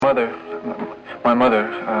mother,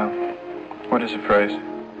 what is the phrase?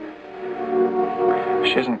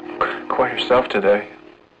 She isn't quite herself today.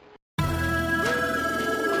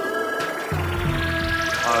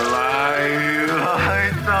 Alive!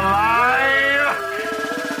 It's alive!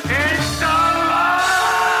 It's alive!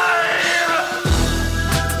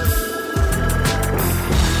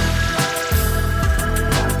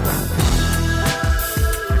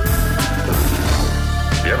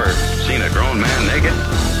 You ever seen a grown man naked?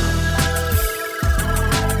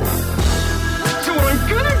 So what I'm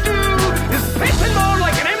gonna do is piss and moan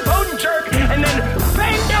like an impotent jerk and then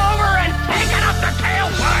bend over and take it up the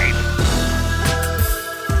tailpipe!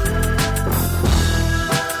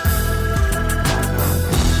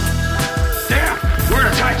 Damn! We're in a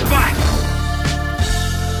tight spot!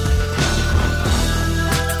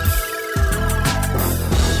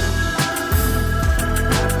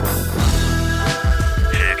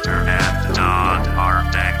 Hector and Don are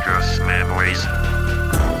dangerous memories.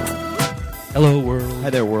 Hello, world. Hi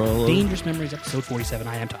there, world. Dangerous Memories, episode 47.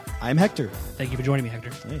 I am Todd. I'm Hector. Thank you for joining me, Hector.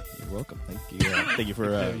 Hey, you're welcome. Thank you. Thank you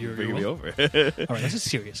for You're bringing me over. All right, this is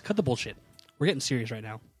serious. Cut the bullshit. We're getting serious right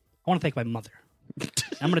now. I want to thank my mother.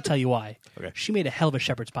 I'm going to tell you why. Okay. She made a hell of a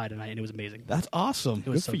shepherd's pie tonight, and it was amazing. That's awesome.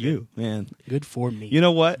 was Good so for you, man. Good for me. You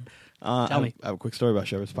know what? Tell me. I have a quick story about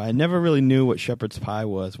shepherd's pie. I never really knew what shepherd's pie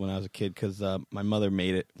was when I was a kid because my mother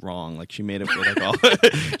made it wrong. Like she made it with like all.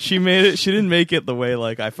 She made it. She didn't make it the way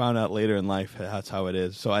like I found out later in life. That's how it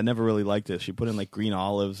is. So I never really liked it. She put in like green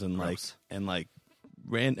olives and Gross. like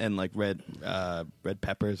red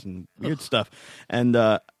peppers and weird stuff. And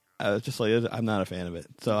I was just like, I'm not a fan of it.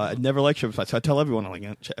 So I never liked shepherd's pie. So I tell everyone, I'm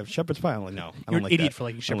like, shepherd's pie. I'm like, no, I You're don't an like idiot that. for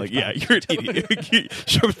liking I'm shepherd's like, pie. yeah, you're an idiot.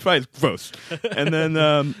 Shepherd's pie is gross. And then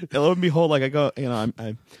lo and behold, like I go, you know,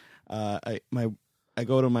 I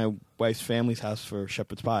go to my wife's family's house for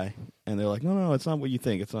shepherd's pie, and they're like, no, it's not what you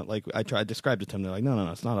think. It's not like I described it to them. They're like, no,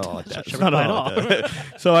 it's not all like that. It's not all like that.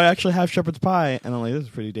 So I actually have shepherd's pie, and I'm like, this is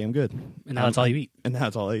pretty damn good. And now that's all you eat. And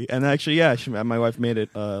that's all I eat. And actually, yeah, my wife made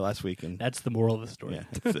it last week, and That's the moral of the story. yeah,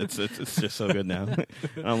 it's just so good now.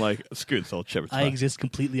 And I'm like, screw this old shepherd's pie. I exist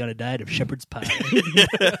completely on a diet of shepherd's pie.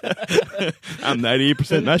 I'm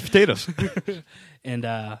 98% mashed potatoes.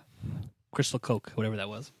 And Crystal Coke, whatever that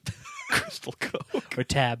was. Crystal Coke. Or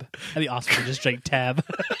Tab. That'd be awesome if I just drank Tab.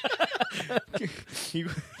 You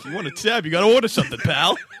want a tab? You got to order something,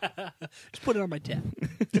 pal. Just put it on my tab.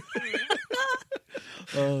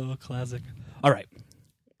 Oh, classic. All right.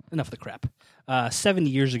 Enough of the crap. 7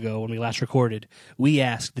 years ago, when we last recorded, we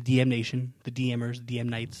asked the DM Nation, the DMers, the DM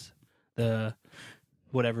Knights, the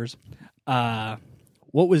whatevers,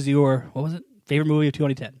 what was it? Favorite movie of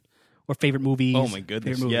 2010? Or favorite movies? Oh my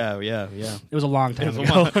goodness! Favorite movie. Yeah. It was a long time It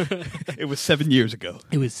ago. was, it was 7 years ago.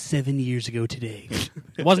 It was 7 years ago today.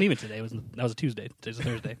 It wasn't even today. That was a Tuesday. Today's a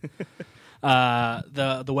Thursday.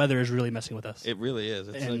 The weather is really messing with us. It really is.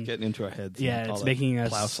 It's like getting into our heads. Yeah, and all it's that making us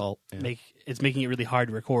plow salt. Yeah. It's making it really hard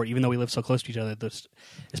to record, even though we live so close to each other.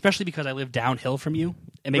 Especially because I live downhill from you,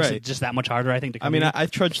 it makes Right. it just that much harder. I think to come I mean, here. I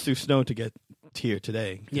trudged through snow to get here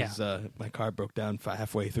today because Yeah. my car broke down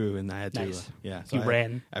halfway through, and I had to. Nice. So You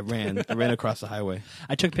ran. I ran across the highway.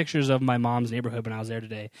 I took pictures of my mom's neighborhood when I was there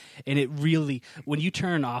today, and it really, when you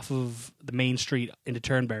turn off of the main street into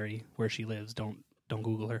Turnberry, where she lives, don't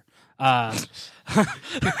Google her.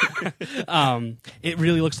 It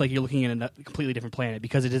really looks like you're looking at a completely different planet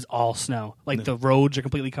because it is all snow. Like the roads are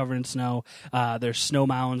completely covered in snow. There's snow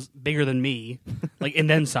mounds bigger than me, like and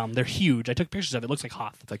then some. They're huge. I took pictures of it. It looks like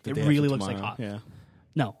Hoth. It's like the it day really after looks like tomorrow. Hoth. Yeah,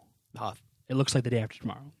 No, Hoth. it looks like the day after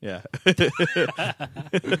tomorrow. Yeah.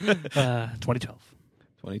 2012.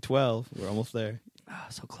 2012. We're almost there.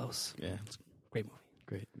 So close. Yeah, Great movie.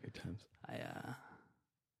 great times. I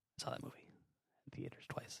saw that movie in theaters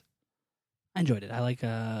twice. I enjoyed it. I like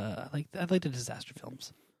the disaster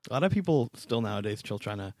films. A lot of people still nowadays still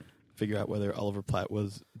trying to figure out whether Oliver Platt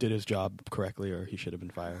did his job correctly or he should have been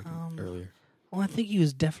fired earlier. Well, I think he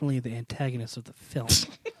was definitely the antagonist of the film,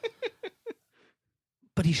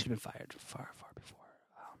 but he should have been fired far before.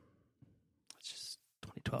 It's just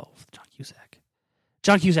 2012. John Cusack.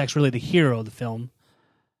 John Cusack's really the hero of the film.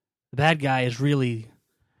 The bad guy is really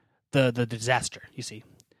the disaster. You see,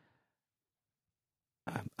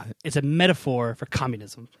 it's a metaphor for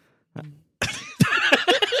communism.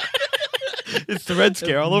 It's the Red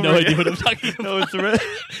Scare all over No again. idea what I'm talking about. No, it's the Red.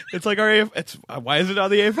 It's like our. Why is it on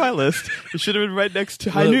the AFI list? It should have been right next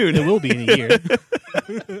to High Well, Noon. It will be in a year.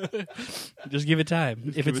 Just give it time.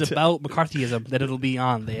 If give it's it about McCarthyism, then it'll be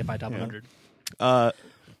on the AFI Top 100.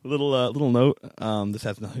 Little note. This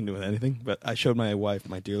has nothing to do with anything, but I showed my wife,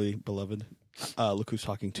 my dearly beloved, Look Who's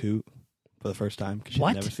Talking 2 for the first time because she'd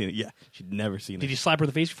What? never seen it. Yeah, she'd never seen Did it. you slap her in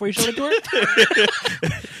the face before you showed it to her?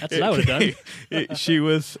 That's what I would have done. She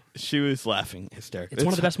was laughing hysterically. It's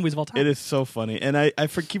one of the best movies of all time. It is so funny, and I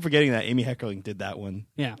keep forgetting that Amy Heckerling did that one,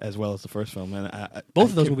 Yeah. as well as the first film. And Both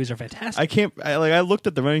of those movies are fantastic. I looked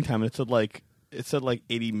at the running time and it said like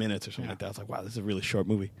 80 minutes or something like that. I was like, wow, this is a really short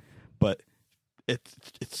movie, but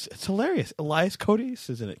it's hilarious. Elias Koteas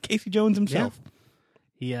is in it. Casey Jones himself.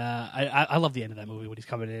 I love the end of that movie when he's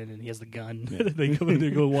coming in and he has the gun.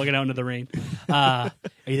 They go walking out into the rain. Are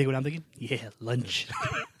you thinking what I'm thinking? Yeah, lunch.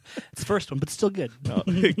 It's the first one, but still good. Go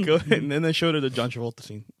ahead. And then they showed her the John Travolta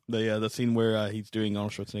scene, the scene where he's doing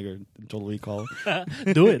Arnold Schwarzenegger in Total Recall.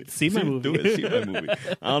 Do it. See my movie. Do it. See my movie. I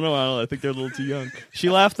don't know. I think they're a little too young. She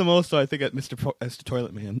laughed the most, though, I think, at Mr.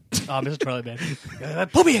 Toilet Man. Oh, Mr. Toilet Man.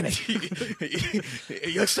 Put me in it.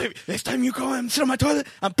 Next time you go and sit on my toilet,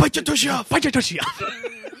 I'll bite your tushy off. Bite your tushy off.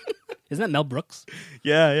 Isn't that Mel Brooks?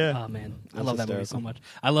 Yeah. Oh man, I That's love that movie hysterical. so much.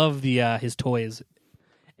 I love the his toys,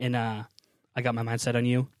 and I got my mind set on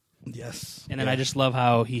you. Yes. And then I just love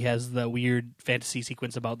how he has the weird fantasy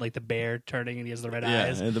sequence about like the bear turning and he has the red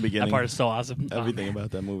eyes. at the beginning. That part is so awesome. Everything man.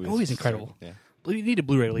 about that movie. The movie's incredible. Yeah. You need a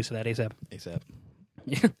Blu-ray release of that ASAP. ASAP.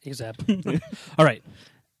 Yeah, ASAP. All right,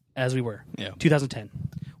 as we were. Yeah. 2010.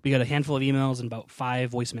 We got a handful of emails and about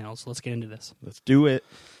 5 voicemails. So let's get into this. Let's do it.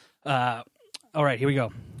 All right, here we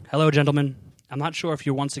go. Hello, gentlemen. I'm not sure if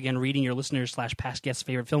you're once again reading your listeners / past guests'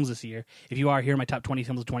 favorite films this year. If you are, here are my top 20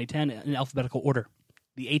 films of 2010 in alphabetical order.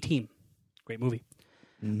 The A-Team. Great movie.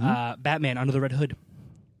 Batman Under the Red Hood.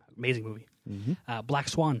 Amazing movie. Black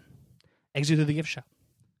Swan. Exit Through the Gift Shop.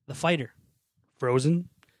 The Fighter. Frozen.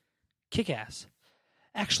 Kick-Ass.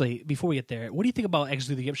 Actually, before we get there, what do you think about Exit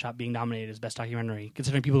Through the Gift Shop being nominated as Best Documentary,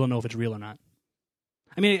 considering people don't know if it's real or not?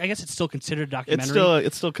 I mean, I guess it's still considered a documentary.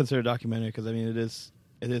 It's still considered a documentary because I mean it's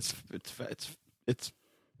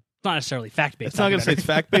not necessarily fact-based. It's not going to say it's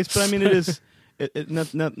fact-based, but I mean, it is.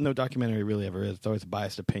 No documentary really ever is. It's always a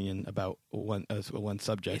biased opinion about one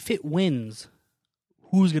subject. If it wins,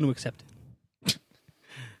 who's going to accept it?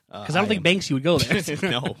 Because I don't think Banksy would go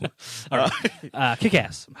there. No. All right.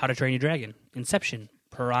 Kick-Ass, How to Train Your Dragon, Inception,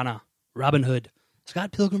 Piranha, Robin Hood,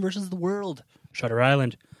 Scott Pilgrim vs. the World, Shutter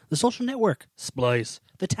Island, The Social Network, Splice,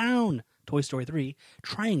 The Town, Toy Story 3,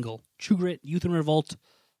 Triangle, True Grit, Youth in Revolt,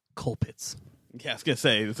 Coal Pits. Yeah, I was gonna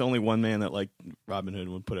say there's only one man that liked Robin Hood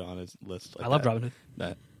would put it on his list. Like I love that. Robin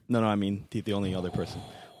Hood. No, I mean the only other person.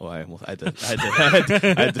 Well, I had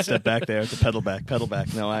to step back there. I had to pedal back.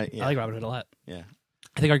 No, I like Robin Hood a lot. Yeah.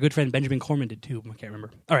 I think our good friend Benjamin Corman did too. I can't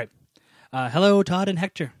remember. All right. Hello, Todd and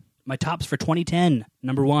Hector. My tops for 2010.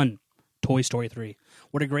 Number 1, Toy Story 3.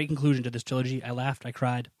 What a great conclusion to this trilogy. I laughed. I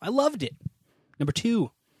cried. I loved it. Number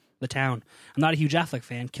 2, The Town. I'm not a huge Affleck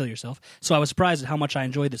fan. Kill yourself. So I was surprised at how much I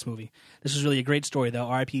enjoyed this movie. This was really a great story, though.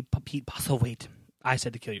 R.I.P. Pete Postlethwaite. I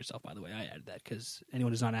said to kill yourself, by the way. I added that because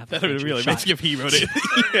anyone who's not Affleck. That would really makes if he wrote it.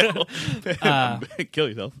 Kill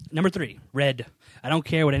yourself. Number 3, Red. I don't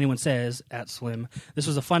care what anyone says, at Slim. This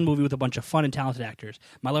was a fun movie with a bunch of fun and talented actors.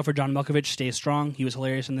 My love for John Malkovich stays strong. He was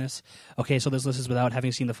hilarious in this. Okay, so this list is without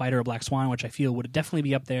having seen The Fighter or Black Swan, which I feel would definitely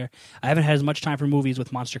be up there. I haven't had as much time for movies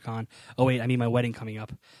with MonsterCon. Oh, wait, I mean my wedding coming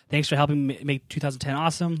up. Thanks for helping make 2010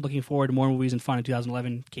 awesome. Looking forward to more movies and fun in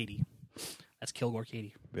 2011. Katie. That's Kilgore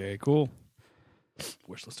Katie. Very cool.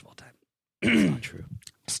 Worst list of all time. It's not true.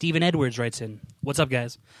 Stephen Edwards writes in, what's up,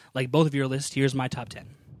 guys? Like both of your lists, here's my top 10.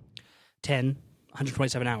 10,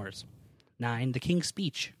 127 Hours. 9, The King's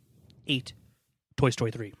Speech. 8, Toy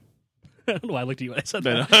Story 3. I don't know why I looked at you when I said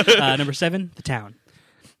that. Number 7, The Town.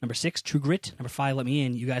 Number 6, True Grit. Number 5, Let Me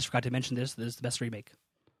In. You guys forgot to mention this. This is the best remake.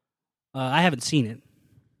 I haven't seen it,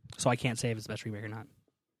 so I can't say if it's the best remake or not.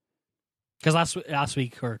 Because last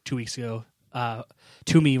week or 2 weeks ago,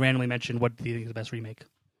 Toomey randomly mentioned what do you think is the best remake.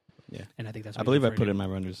 Yeah, and I think that's. I believe I put in my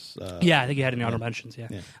runners. Yeah, I think you had it in the honorable mentions. Yeah.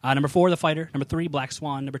 Number 4, The Fighter. Number 3, Black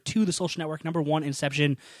Swan. Number 2, The Social Network. Number 1,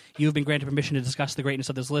 Inception. You have been granted permission to discuss the greatness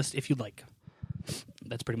of this list if you'd like.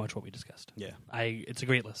 That's pretty much what we discussed. Yeah, it's a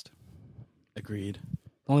great list. Agreed.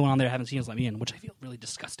 The only one on there I haven't seen is Let Me In, which I feel really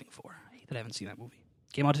disgusting for. I hate that I haven't seen that movie.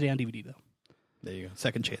 Came out today on DVD though. There you go.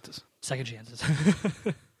 Second chances. Second chances.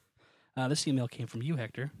 This email came from you,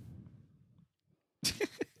 Hector.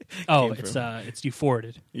 It's you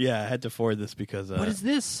forwarded. Yeah, I had to forward this because what is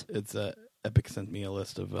this? It's Epic sent me a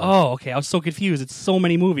list of. Oh, okay. I was so confused. It's so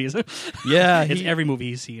many movies. Yeah, it's every movie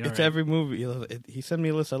he's seen. It's every movie. He sent me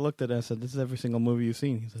a list. I looked at it. I said, "This is every single movie you've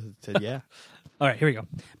seen." He said, "Yeah." All right, here we go.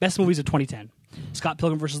 Best movies of 2010. Scott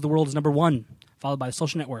Pilgrim vs. the World is number 1, followed by The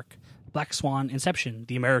Social Network, Black Swan, Inception,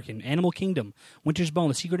 The American, Animal Kingdom, Winter's Bone,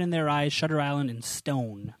 The Secret in Their Eyes, Shutter Island, and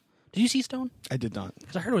Stone. Did you see Stone? I did not.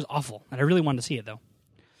 Because I heard it was awful, and I really wanted to see it, though.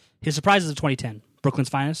 His surprises of 2010: Brooklyn's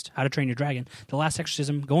Finest, How to Train Your Dragon, The Last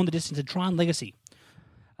Exorcism, Going the Distance, and Tron Legacy.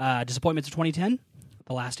 Disappointments of 2010: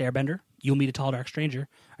 The Last Airbender, You'll Meet a Tall Dark Stranger,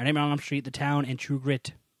 A Nightmare on Elm Street, The Town, and True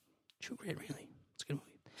Grit. True Grit, really? It's a good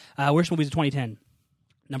movie. Worst movies of 2010.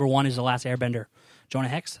 Number 1 is The Last Airbender. Jonah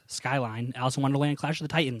Hex, Skyline, Alice in Wonderland, Clash of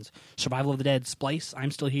the Titans, Survival of the Dead, Splice, I'm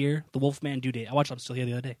Still Here, The Wolfman, Due Date. I watched I'm Still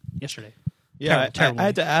Here yesterday. Yeah, Terrible I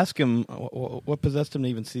had to ask him what possessed him to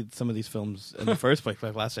even see some of these films in the first place,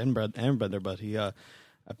 like Last Airbender. But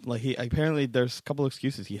he apparently there's a couple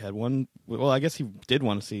excuses he had. One, well, I guess he did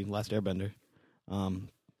want to see Last Airbender, and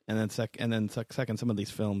then second, some of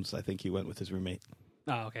these films I think he went with his roommate.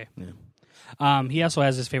 Oh, okay. Yeah. He also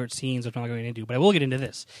has his favorite scenes, which I'm not going into, but I will get into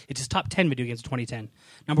this. It's his top 10 video games of 2010.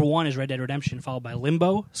 Number 1 is Red Dead Redemption, followed by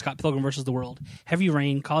Limbo, Scott Pilgrim vs. the World, Heavy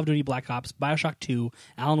Rain, Call of Duty Black Ops, Bioshock 2,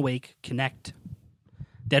 Alan Wake, Kinect,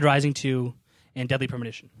 Dead Rising 2, and Deadly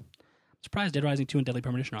Premonition. I'm surprised Dead Rising 2 and Deadly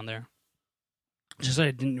Premonition are on there. Just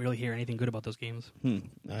I didn't really hear anything good about those games.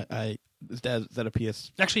 Is that a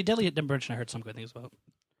PS? Actually, Deadly Premonition I heard some good things about.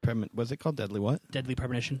 Was it called Deadly what? Deadly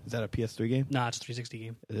Premonition. Is that a PS3 game? No, it's a 360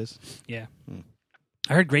 game. It is? Yeah.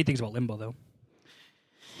 I heard great things about Limbo, though.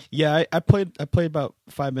 Yeah, I played about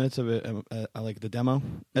 5 minutes of it. I like the demo.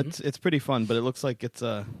 It's pretty fun, but it looks like it's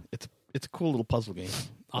a cool little puzzle game.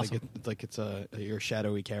 Awesome. You're a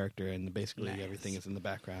shadowy character, and basically Nice. Everything is in the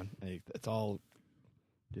background. And it's all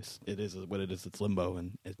just it is what it is. It's Limbo,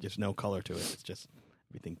 and it's just no color to it. It's just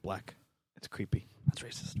everything black. It's creepy. That's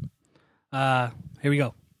racist. Here we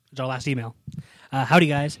go. It's our last email. Howdy,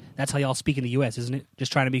 guys. That's how y'all speak in the U.S., isn't it?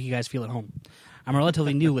 Just trying to make you guys feel at home. I'm a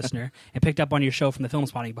relatively new listener and picked up on your show from the Film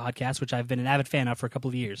Spotting podcast, which I've been an avid fan of for a couple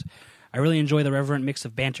of years. I really enjoy the reverent mix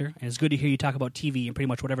of banter, and it's good to hear you talk about TV and pretty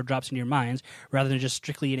much whatever drops into your minds, rather than just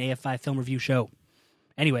strictly an AF5 film review show.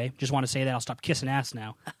 Anyway, just want to say that I'll stop kissing ass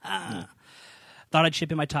now. Thought I'd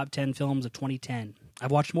ship in my top 10 films of 2010.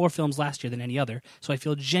 I've watched more films last year than any other, so I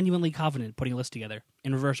feel genuinely confident putting a list together.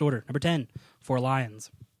 In reverse order. Number 10, Four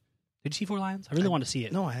Lions. Did you see Four Lions? I really want to see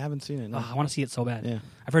it. No, I haven't seen it. No. I want to see it so bad. Yeah.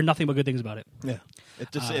 I've heard nothing but good things about it. Yeah, it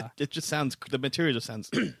just sounds. The material just sounds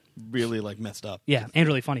really like messed up. Yeah, and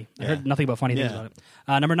really funny. I heard nothing but funny things Yeah. about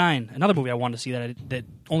it. Number 9, another movie I wanted to see that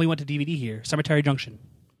only went to DVD here, Cemetery Junction.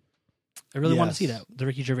 I really wanted to see that. The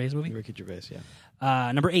Ricky Gervais movie. Ricky Gervais,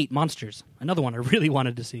 yeah. Number 8, Monsters. Another one I really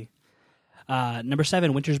wanted to see. Number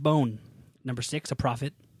 7, Winter's Bone. Number 6, A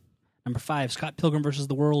Prophet. Number 5, Scott Pilgrim vs.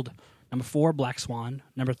 the World. Number 4, Black Swan.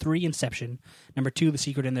 Number 3, Inception. Number 2, The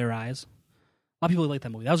Secret in Their Eyes. A lot of people like that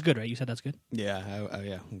movie. That was good, right? You said that's good? Yeah,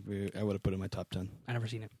 I would have put it in my top 10. I've never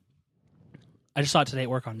seen it. I just saw it today at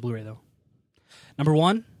work on Blu-ray, though. Number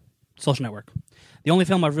 1, Social Network. The only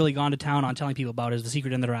film I've really gone to town on telling people about is The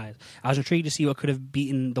Secret in Their Eyes. I was intrigued to see what could have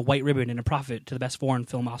beaten The White Ribbon and A Prophet to the Best Foreign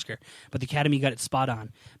Film Oscar, but the Academy got it spot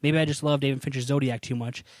on. Maybe I just love David Fincher's Zodiac too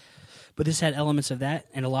much, but this had elements of that,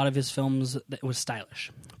 and a lot of his films that was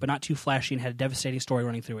stylish, but not too flashy and had a devastating story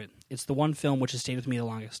running through it. It's the one film which has stayed with me the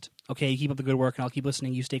longest. Okay, keep up the good work, and I'll keep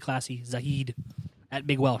listening. You stay classy. Zahid, at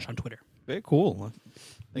Big Welsh on Twitter. Very cool.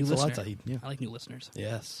 Thanks New a lot, listener. Zahid. Yeah. I like new listeners.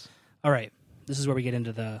 Yes. All right. This is where we get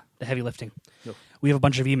into the heavy lifting. Yep. We have a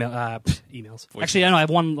bunch of emails. Actually, I know I have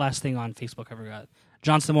one last thing on Facebook I forgot.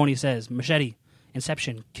 John Simone says, Machete,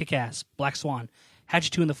 Inception, Kick-Ass, Black Swan,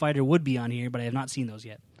 Hatchet 2 and The Fighter would be on here, but I have not seen those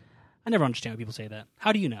yet. I never understand when people say that.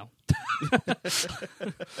 How do you know?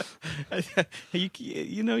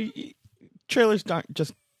 Trailers aren't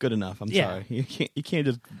just good enough. I'm Yeah. sorry. You can't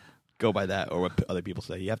just go by that or what other people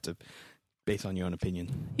say. You have to base on your own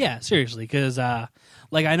opinion. Yeah, seriously, because I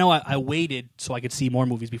know I waited so I could see more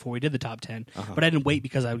movies before we did the top 10, but I didn't wait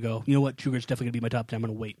because I would go, you know what, True Grit's definitely going to be my top 10, I'm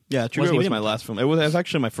going to wait. Yeah, True Grit was my last film. It was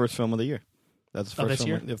actually my first film of the year. That's the Of first this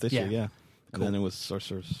film year? of this Yeah. year, yeah. Cool. And then it was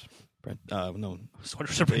Sorcerer's... no.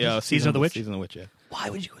 Sorcerer's Apprentice? Season of the Witch? Season of the Witch, yeah. Why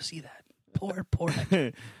would you go see that? Poor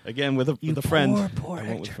Hector. Again, with a You friend. poor I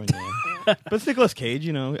went with Hector. a friend, yeah. But it's Nicolas Cage,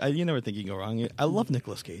 you know. You never think you can go wrong. I love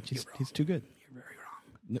Nicolas Cage. He's too good. You're very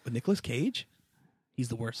wrong. Nicolas Cage? He's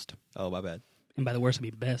the worst. Oh, my bad. And by the worst, I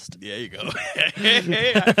mean best. There you go.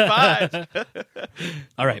 Hey, high five.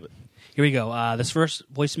 All right. Here we go. This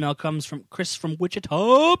first voicemail comes from Chris from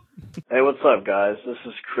Wichita. Hey, what's up, guys? This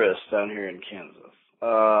is Chris down here in Kansas.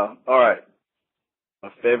 All right. My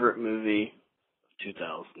favorite movie of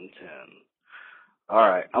 2010. All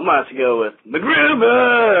right. I'm going to have to go with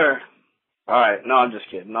MacGruber. All right. No, I'm just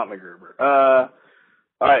kidding. Not MacGruber. All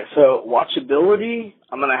right. So, watchability,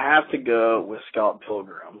 I'm going to have to go with Scott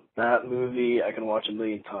Pilgrim. That movie, I can watch a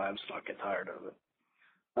million times, not get tired of it.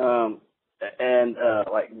 And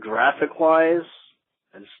like, graphic-wise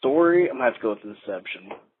and story, I'm going to have to go with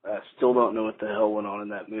Inception. I still don't know what the hell went on in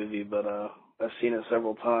that movie, but I've seen it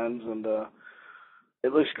several times, and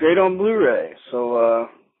it looks great on Blu-ray. So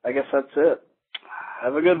I guess that's it.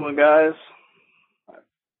 Have a good one, guys.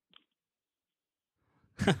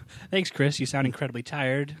 Thanks, Chris. You sound incredibly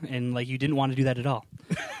tired and like you didn't want to do that at all.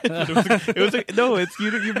 You're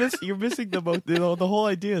missing the whole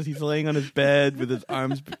idea is he's laying on his bed with his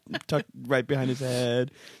arms tucked right behind his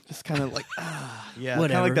head, just kind of like kind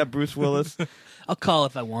of like that Bruce Willis. I'll call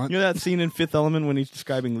if I want. You know that scene in Fifth Element when he's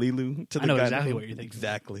describing Lilu to the I know guy? exactly what you're thinking.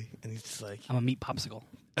 Exactly, and he's just like, I'm a meat popsicle.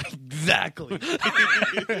 Exactly.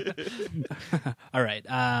 All right.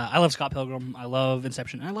 I love Scott Pilgrim. I love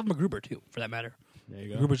Inception. And I love MacGruber too, for that matter. There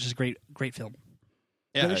you go. MacGruber's just a great film.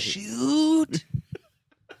 Yeah, Gonna shoot.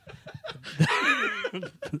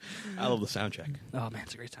 I love the soundtrack. Oh man,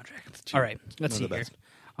 it's a great soundtrack. All right, let's see One of the here. best.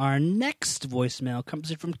 Our next voicemail comes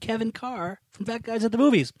in from Kevin Carr from Fat Guys at the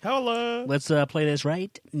Movies. Hello. Let's play this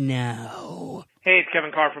right now. Hey, it's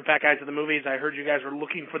Kevin Carr from Fat Guys at the Movies. I heard you guys were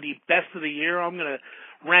looking for the best of the year. I'm going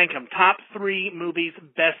to rank them. Top 3 movies,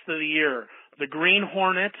 best of the year. The Green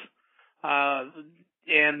Hornet,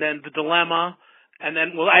 and then The Dilemma, and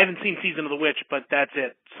then, well, I haven't seen Season of the Witch, but that's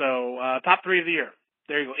it. So, top 3 of the year.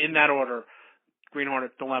 There you go, in that order. Green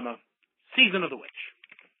Hornet, Dilemma, Season of the Witch.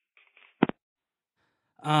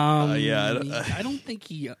 I don't think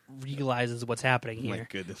he realizes what's happening here. My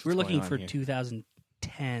goodness, We're what's looking going for on here?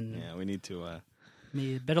 2010. Yeah, we need to.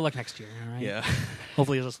 Maybe better luck next year, all right? Yeah.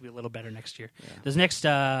 Hopefully this will be a little better next year. Yeah. This next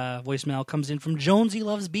voicemail comes in from Jonesy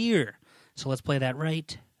Loves Beer. So let's play that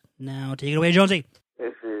right now. Take it away, Jonesy.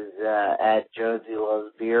 This is at Jonesy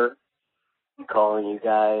Loves Beer. I'm calling you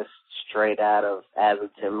guys straight out of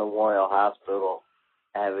Abington Memorial Hospital,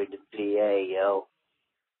 Abington, PA, yo.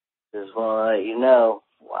 Just want to let you know,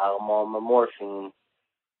 while I'm on my morphine,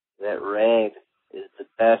 that Red is the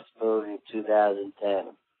best movie of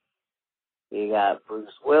 2010. You got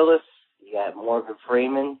Bruce Willis, you got Morgan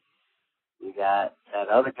Freeman, you got that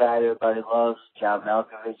other guy everybody loves, John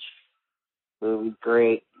Malkovich. Movie's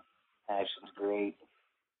great, action's great.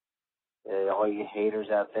 All you haters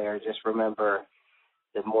out there, just remember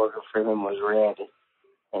that Morgan Freeman was Red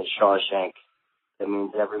in Shawshank. That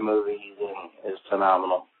means every movie he's in is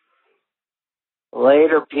phenomenal.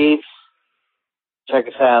 Later, peeps. Check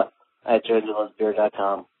us out at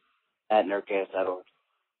JonesLoveBeer.com, at Nerdcast.org.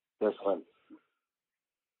 Listen.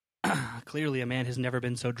 Clearly, a man has never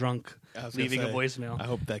been so drunk leaving a voicemail. I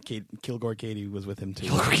hope that Kilgore Katie was with him too.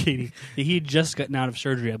 Kilgore Katie. He had just gotten out of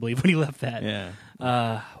surgery, I believe, when he left that. Yeah.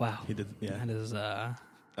 Wow. He did. Yeah. That is.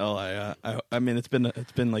 Oh, I mean, it's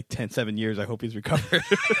been like 7 years. I hope he's recovered.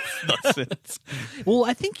 Not since. Well,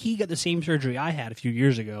 I think he got the same surgery I had a few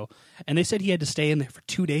years ago, and they said he had to stay in there for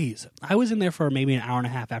 2 days. I was in there for maybe an hour and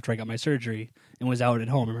a half after I got my surgery and was out at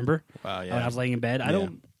home. Remember? Wow. Yeah. When I was laying in bed. I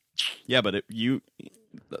don't. Yeah, but you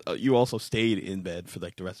also stayed in bed for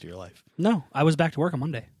like the rest of your life. No, I was back to work on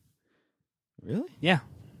Monday. Really? Yeah.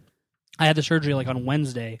 I had the surgery like on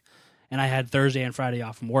Wednesday, and I had Thursday and Friday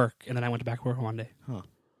off from work, and then I went back to work on Monday. Huh.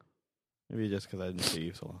 Maybe just because I didn't see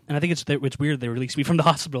you so long. And I think it's weird they released me from the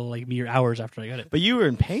hospital like mere hours after I got it. But you were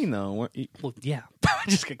in pain though, weren't you? Well, yeah. I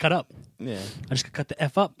just got cut up. Yeah. I just got cut the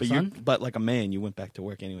F up, But son. but like a man, you went back to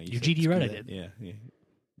work anyway. Your GD right, I did. Yeah.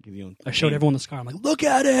 I showed everyone the scar. I'm like, look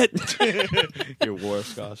at it! Your war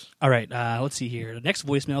scars. All right, let's see here. The next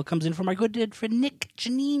voicemail comes in from my good friend Nick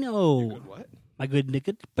Janino. Good what? My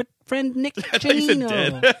good friend Nick I thought you said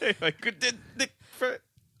Janino. dead. My good Nick friend.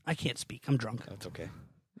 I can't speak. I'm drunk. That's okay.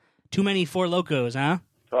 Too many Four Locos, huh?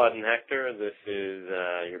 Todd and Hector, this is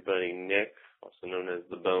your buddy Nick, also known as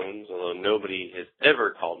The Bones, although nobody has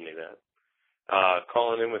ever called me that.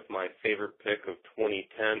 Calling in with my favorite pick of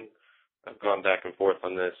 2010. I've gone back and forth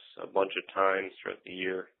on this a bunch of times throughout the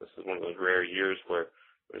year. This is one of those rare years where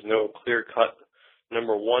there's no clear-cut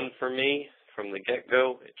number one for me from the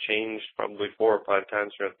get-go. It changed probably 4 or 5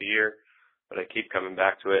 times throughout the year, but I keep coming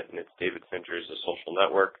back to it, and it's David Fincher's The Social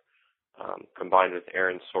Network, combined with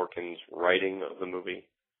Aaron Sorkin's writing of the movie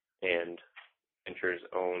and Fincher's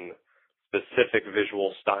own specific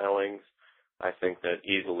visual stylings. I think that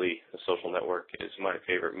easily The Social Network is my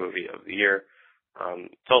favorite movie of the year.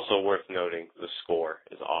 It's also worth noting the score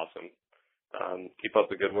is awesome. Keep up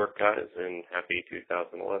the good work, guys, and happy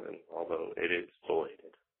 2011, although it is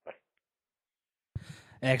belated. Bye.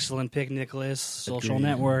 Excellent pick, Nicholas. Social Agreed.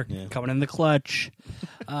 Network coming in the clutch.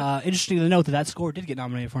 Interesting to note that score did get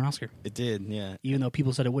nominated for an Oscar. It did, yeah. Even though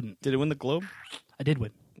people said it wouldn't. Did it win the Globe? I did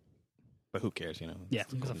win. But who cares, Yeah,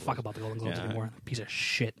 who gives a fuck about the Golden Globes Yeah. anymore? Piece of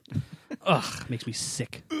shit. Ugh, makes me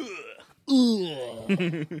sick. Ugh.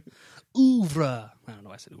 Oeuvre. I don't know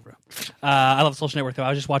why I said oeuvre. I love Social Network, though. I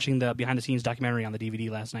was just watching the behind-the-scenes documentary on the DVD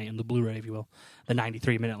last night, and the Blu-ray, if you will. The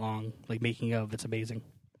 93-minute-long, making of. It's amazing.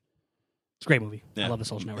 It's a great movie. Yeah. I love the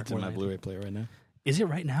Social Network. It's in my Blu-ray player right now. Is it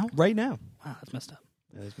right now? Right now. Wow, that's messed up.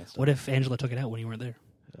 That is messed up. What if Angela took it out when you weren't there?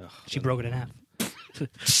 Ugh, She broke it in half.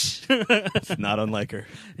 It's not unlike her.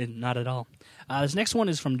 Not at all. This next one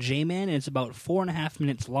is from J-Man, and it's about 4.5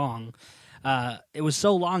 minutes long. It was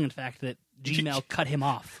so long, in fact, that Gmail cut him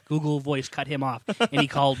off. Google Voice cut him off, and he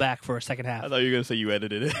called back for a second half. I thought you were going to say you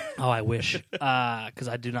edited it. Oh, I wish. Because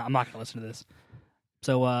I'm not going to listen to this.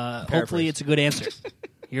 So hopefully it's a good answer.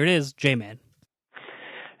 Here it is, J-Man.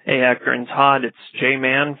 Hey, Hector and Todd. It's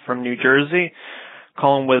J-Man from New Jersey,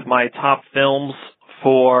 calling with my top films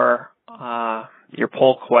for your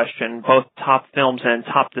poll question, both top films and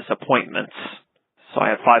top disappointments. So I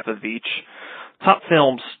have 5 of each. Top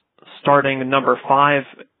films, starting number 5,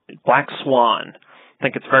 Black Swan. I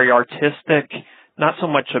think it's very artistic. Not so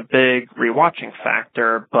much a big rewatching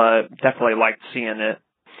factor, but definitely liked seeing it.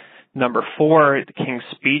 Number 4, The King's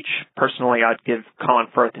Speech. Personally, I'd give Colin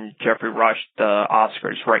Firth and Jeffrey Rush the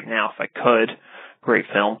Oscars right now if I could. Great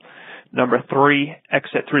film. Number 3,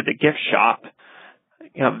 Exit Through the Gift Shop.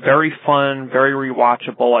 Very fun, very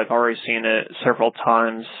rewatchable. I've already seen it several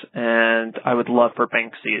times, and I would love for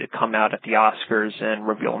Banksy to come out at the Oscars and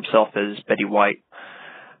reveal himself as Betty White.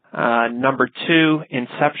 Number 2,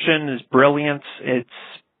 Inception is brilliant. It's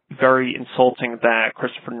very insulting that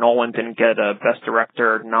Christopher Nolan didn't get a Best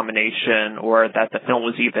Director nomination or that the film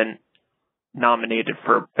was even nominated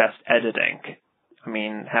for Best Editing. I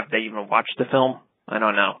mean, have they even watched the film? I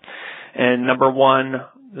don't know. And number 1,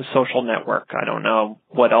 The Social Network. I don't know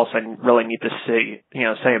what else I really need to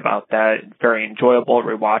say about that. Very enjoyable,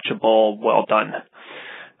 rewatchable, well done.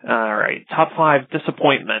 All right, top 5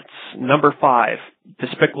 disappointments. Number 5,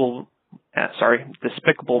 Despicable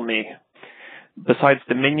Me. Besides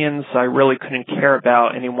the Minions, I really couldn't care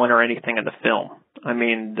about anyone or anything in the film. I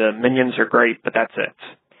mean, the Minions are great, but that's it.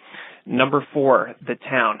 Number 4, The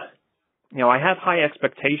Town. I had high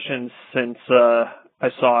expectations since I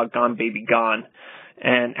saw Gone Baby Gone,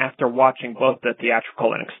 and after watching both the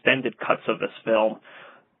theatrical and extended cuts of this film,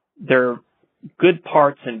 there are good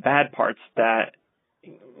parts and bad parts that,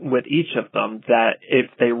 with each of them, that if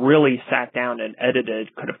they really sat down and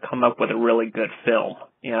edited, could have come up with a really good film.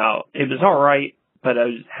 It was all right, but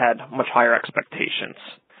I had much higher expectations.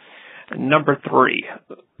 Number 3,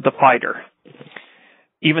 The Fighter.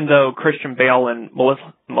 Even though Christian Bale and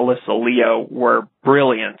Melissa Leo were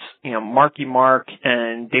brilliant, Marky Mark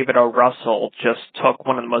and David O. Russell just took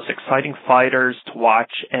one of the most exciting fighters to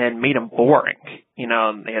watch and made him boring.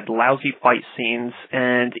 They had lousy fight scenes,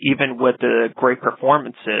 and even with the great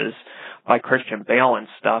performances by Christian Bale and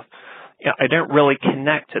stuff, I didn't really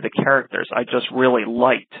connect to the characters. I just really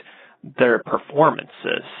liked their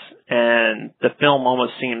performances, and the film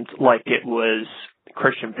almost seemed like it was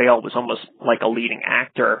Christian Bale was almost like a leading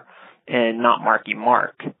actor and not Marky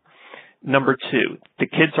Mark. Number 2, The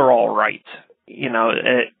Kids Are All Right.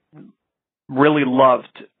 It really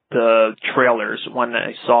loved the trailers when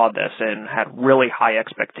I saw this and had really high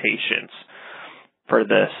expectations for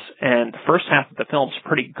this. And the first half of the film is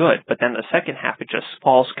pretty good, but then the second half, it just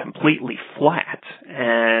falls completely flat.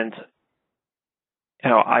 And,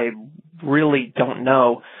 I really don't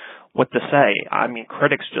know what to say. I mean,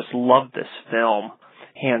 critics just loved this film,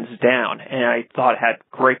 hands down, and I thought it had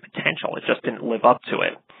great potential. It just didn't live up to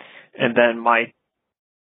it. And then my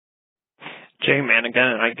J-Man again,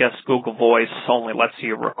 and I guess Google Voice only lets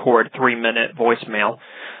you record 3-minute voicemail.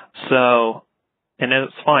 So, and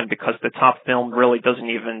it's fine because the top film really doesn't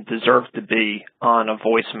even deserve to be on a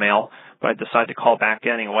voicemail, but I decided to call back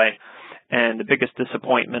anyway. And the biggest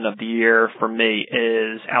disappointment of the year for me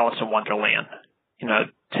is Alice in Wonderland.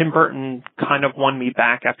 Tim Burton kind of won me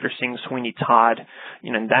back after seeing Sweeney Todd.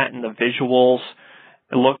 That and the visuals,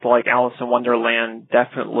 it looked like Alice in Wonderland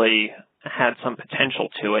definitely had some potential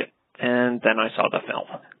to it. And then I saw the film.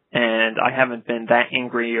 And I haven't been that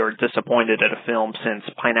angry or disappointed at a film since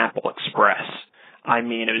Pineapple Express. I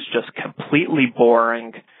mean, it was just completely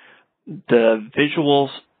boring. The visuals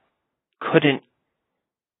couldn't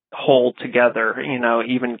hold together,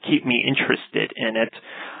 even keep me interested in it.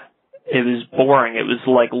 It was boring. It was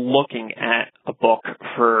like looking at a book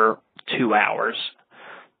for 2 hours.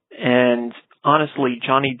 And honestly,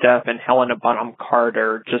 Johnny Depp and Helena Bonham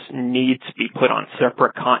Carter just need to be put on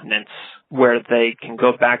separate continents where they can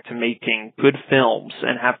go back to making good films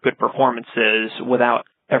and have good performances without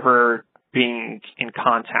ever being in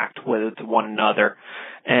contact with one another.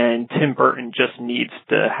 And Tim Burton just needs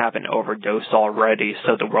to have an overdose already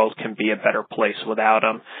so the world can be a better place without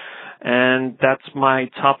him. And that's my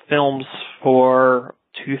top films for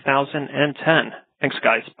 2010. Thanks,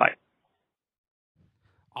 guys. Bye.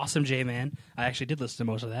 Awesome, J-Man. I actually did listen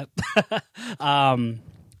to most of that. I'm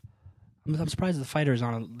surprised The Fighter is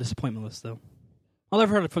on a disappointment list, though. I've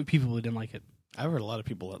heard of people who didn't like it. I've heard a lot of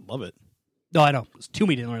people that love it. No, I know.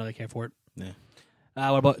 Toomey didn't really care for it. Yeah.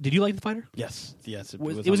 What about? Did you like The Fighter? Yes. It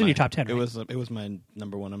was in your top 10. Right? It was my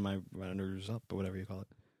number one on my runners up or whatever you call it.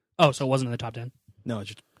 Oh, so it wasn't in the top 10? No, it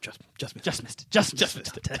just missed it. Just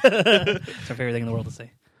missed it. It's our favorite thing in the world to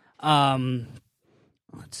say.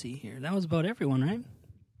 Let's see here. That was about everyone, right?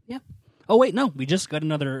 Yeah. Oh wait, no. We just got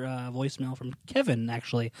another voicemail from Kevin.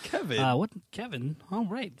 Actually, Kevin. What? Kevin? All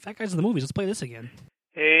right. Fat Guys of the Movies. Let's play this again.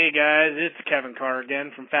 Hey guys, it's Kevin Carr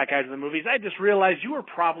again from Fat Guys of the Movies. I just realized you were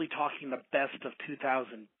probably talking the best of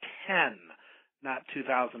 2010, not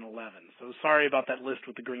 2011. So sorry about that list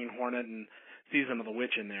with the Green Hornet and Season of the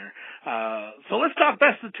Witch in there. So let's talk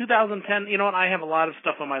best of 2010. You know what? I have a lot of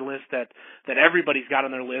stuff on my list that everybody's got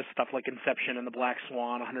on their list. Stuff like Inception and The Black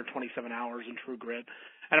Swan, 127 Hours, and True Grit.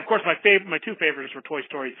 And of course, my two favorites were Toy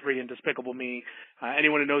Story 3 and Despicable Me.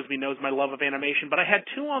 Anyone who knows me knows my love of animation. But I had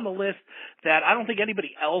two on the list that I don't think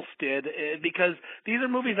anybody else did because these are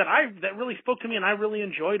movies that really spoke to me and I really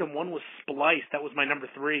enjoyed them. One was Splice. That was my number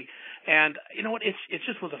 3. And you know what? It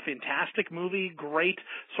just was a fantastic movie. Great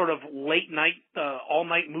sort of late night, all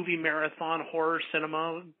night movie marathon horror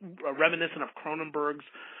cinema, reminiscent of Cronenberg's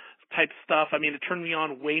type stuff. I mean, it turned me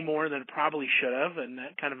on way more than it probably should have, and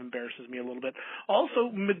that kind of embarrasses me a little bit. Also,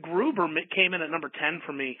 MacGruber came in at number 10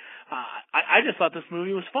 for me. I just thought this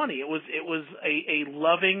movie was funny. It was a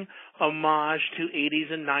loving homage to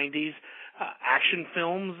 80s and 90s action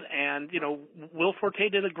films, and you know, Will Forte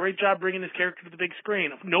did a great job bringing his character to the big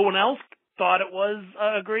screen. No one else thought it was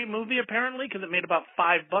a great movie apparently because it made about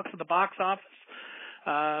 $5 at the box office.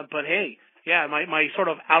 But hey. Yeah, my sort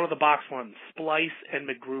of out-of-the-box ones, Splice and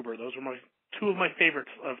MacGruber. Those were two of my favorites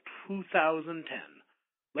of 2010.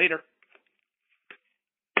 Later.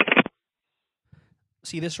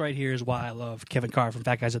 See, this right here is why I love Kevin Carr from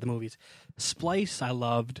Fat Guys at the Movies. Splice, I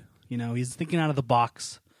loved. You know, he's thinking out of the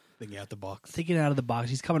box. Thinking out of the box.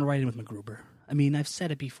 He's coming right in with MacGruber. I mean, I've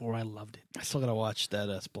said it before. I loved it. I still gotta watch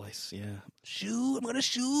that Splice. Yeah. Shoot! I'm gonna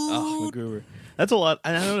shoot. Oh, MacGruber. That's a lot.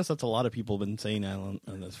 And I noticed that's a lot of people have been saying that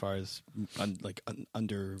as far as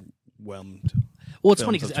underwhelmed. Well, it's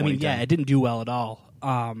funny because I mean, yeah, it didn't do well at all.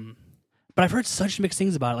 But I've heard such mixed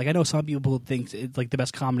things about it. Like I know some people think it's like the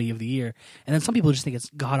best comedy of the year, and then some people just think it's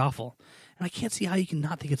god awful. And I can't see how you can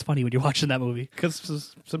not think it's funny when you're watching that movie.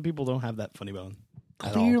 Because some people don't have that funny bone.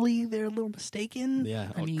 Clearly, they're a little mistaken.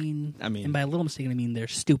 Yeah, I mean, and by a little mistaken, I mean they're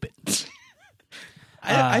stupid.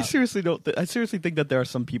 I seriously don't. I seriously think that there are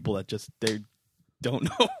some people that just they don't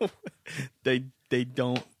know. they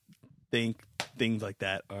don't think things like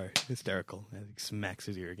that are hysterical. I think smacks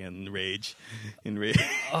his ear again in rage.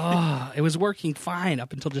 Oh, it was working fine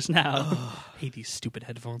up until just now. I hate these stupid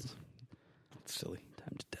headphones. It's silly.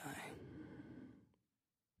 Time to die.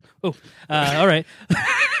 Oh, all right.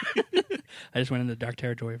 I just went into dark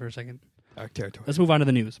territory for a second. Dark territory. Let's move on to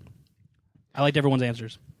the news. I liked everyone's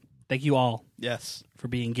answers. Thank you all. Yes. For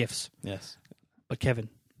being gifts. Yes. But Kevin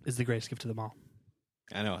is the greatest gift to them all.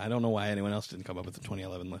 I know. I don't know why anyone else didn't come up with the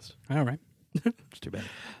 2011 list. All right. It's too bad.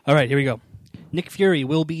 All right, here we go. Nick Fury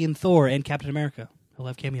will be in Thor and Captain America. He'll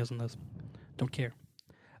have cameos in those. Don't care.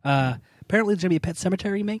 Apparently there's going to be a Pet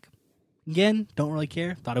Sematary remake. Again, don't really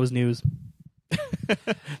care. Thought it was news. Pet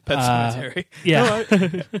Sematary. Yeah.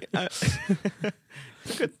 No, it's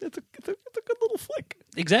a good little flick.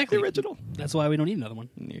 Exactly. The original. That's why we don't need another one.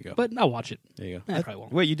 There you go. But I'll watch it. There you go. I probably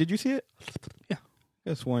won't. Wait, did you see it? Yeah. I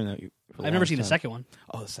could have sworn that you. I've never seen the second one.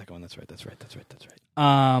 Oh, the second one. That's right.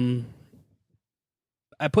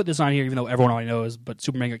 I put this on here even though everyone already knows, but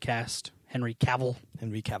Superman got cast Henry Cavill.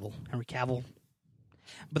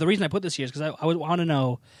 But the reason I put this here is because I would want to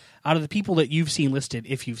know, out of the people that you've seen listed,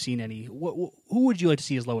 if you've seen any, who would you like to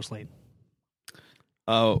see as Lois Lane?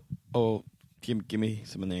 Oh, give me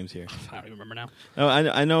some names here. I don't even remember now. No,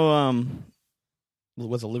 I know.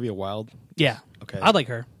 Was Olivia Wilde? Yeah. Okay. I like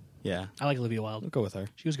her. Yeah. I like Olivia Wilde. I'll go with her.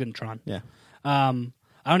 She was good in Tron. Yeah.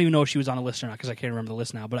 I don't even know if she was on the list or not because I can't remember the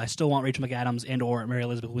list now, but I still want Rachel McAdams and or Mary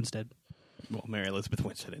Elizabeth Winstead. Well, Mary Elizabeth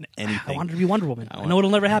Winstead in anything. I want her to be Wonder Woman. I know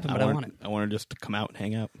it'll never happen, but I want it. I want her just to come out and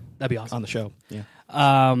hang out. That'd be awesome. On the show. Yeah.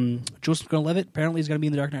 Joseph Gordon-Levitt apparently is going to be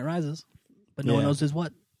in The Dark Knight Rises, but no one knows his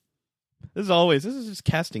what. This is just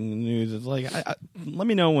casting news. It's like, let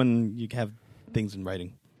me know when you have things in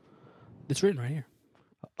writing. It's written right here.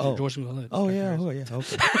 Oh. Joseph Gordon-Levitt. Oh, yeah. Okay.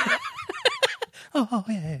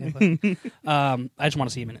 Yeah. I just want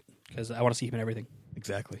to see him in it because I want to see him in everything.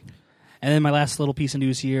 Exactly. And then my last little piece of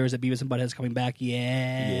news here is that Beavis and Butthead's coming back.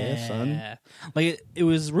 Yeah, son. Like it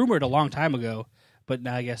was rumored a long time ago, but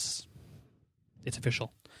now I guess it's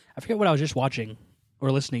official. I forget what I was just watching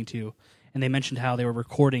or listening to, and they mentioned how they were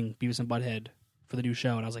recording Beavis and Butthead for the new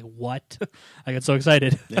show, and I was like, "What?" I got so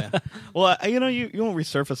excited. Yeah. Well, you won't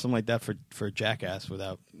resurface something like that for Jackass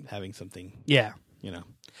without having something. Yeah.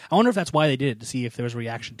 I wonder if that's why they did it, to see if there was a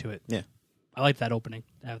reaction to it. Yeah. I liked that opening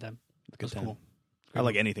to have them. Good time. Cool. I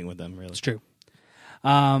like anything with them, really. It's true.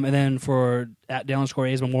 And then for at Dallin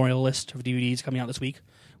Scorier's memorial list of DVDs coming out this week,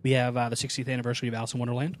 we have the 60th anniversary of Alice in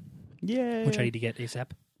Wonderland. Yeah. Which I need to get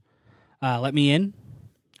ASAP. Let Me In,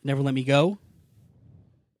 Never Let Me Go,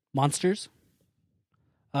 Monsters,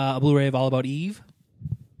 a Blu-ray of All About Eve,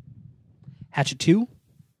 Hatchet 2,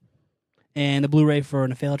 and the Blu-ray for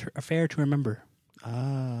An Affair to Remember.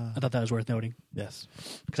 I thought that was worth noting. Yes.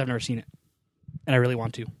 Because I've never seen it. And I really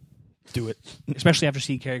want to. Do it. Especially after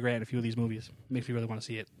seeing Cary Grant in a few of these movies. It makes me really want to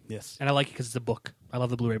see it. Yes. And I like it because it's a book. I love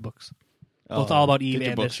the Blu-ray books. Both All About Eve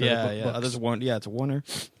and books. this Yeah. books. It's a Warner.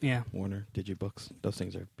 Yeah. Warner Digibooks. Those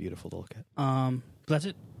things are beautiful to look at. But that's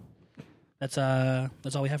it. That's all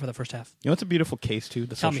we have for the first half. You know what's a beautiful case, too?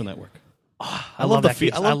 The Tell Social me. Network. Oh, I love that the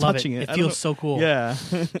case. I love touching it. it. It feels so cool. Yeah.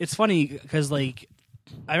 It's funny because, like,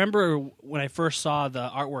 I remember when I first saw the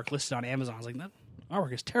artwork listed on Amazon, I was like, that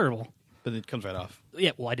artwork is terrible. But it comes right off.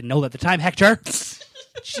 Yeah, well, I didn't know that at the time, Hector.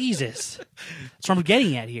 Jesus. That's what I'm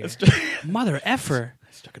getting at here. Mother effer.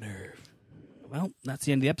 I struck a nerve. Well, that's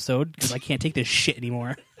the end of the episode because I can't take this shit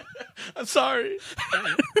anymore. I'm sorry.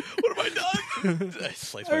 What have I done? I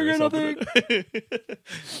sliced my I wrist got open.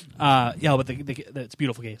 Yeah, but it's a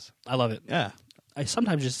beautiful case. I love it. Yeah. I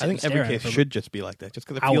sometimes just sit I think and stare every at it case for should just be like that, just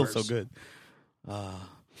because it hours. feels so good.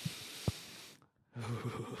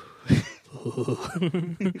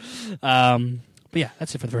 But yeah,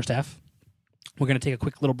 that's it for the first half. We're going to take a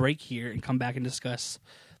quick little break here and come back and discuss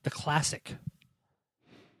the classic,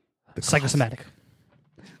 Psychosomatic.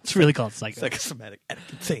 It's really called Psycho. Psychosomatic.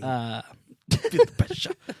 Insane.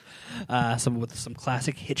 With some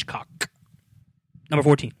classic Hitchcock. Number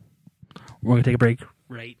 14. We're going to take a break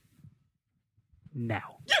right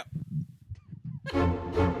now.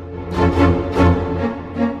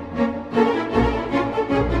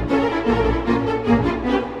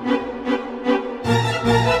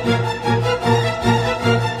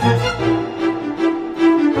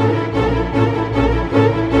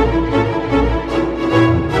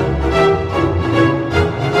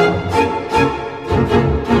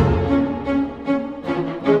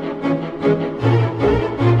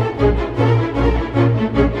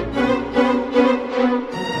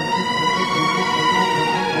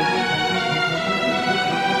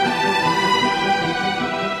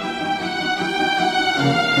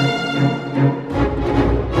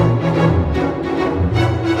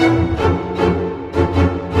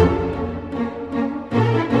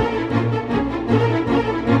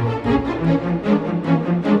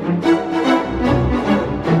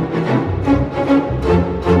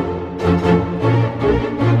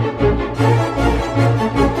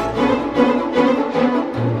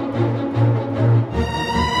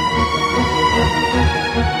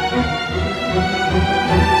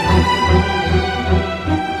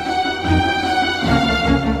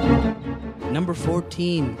 Number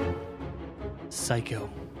 14, Psycho,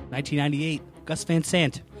 1998, Gus Van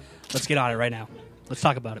Sant. Let's get on it right now. Let's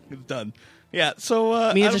talk about it. It's done. Yeah, so...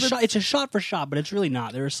 I mean, it's a shot for shot, but it's really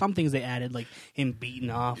not. There are some things they added, like him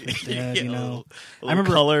beating off instead, Yeah, you know. a little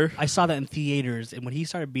color. I saw that in theaters, and when he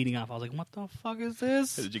started beating off, I was like, what the fuck is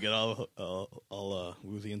this? Did you get all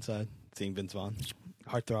woozy inside, seeing Vince Vaughn?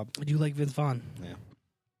 Heartthrob. I do like Vince Vaughn. Yeah.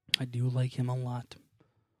 I do like him a lot.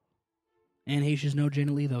 Anne Heche is no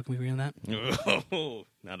Janet Leigh, though. Can we agree on that?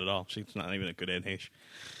 Not at all. She's not even a good Anne Heche.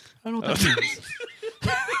 I don't know what that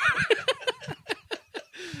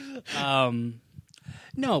means.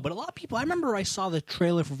 No, but a lot of people... I remember I saw the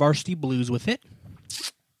trailer for Varsity Blues with it.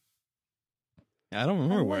 I don't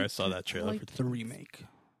remember where I saw that trailer. For the remake.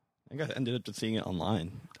 I think I ended up just seeing it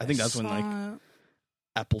online. I think that's when, like,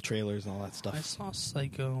 Apple trailers and all that stuff. I saw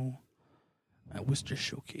Psycho at Worcester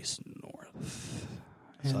Showcase North.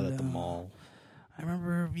 I saw it at the mall. I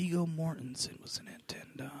remember Viggo Mortensen was in it,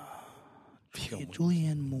 and Viggo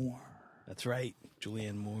Julianne Moore. That's right.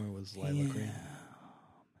 Julianne Moore was Lila Green.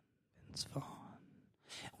 Vince Vaughn.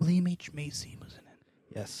 William H. Macy was in it.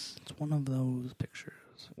 Yes. It's one of those pictures.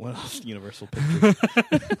 One of those Universal pictures. One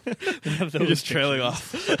of those You're just trailing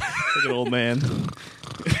off like an old man.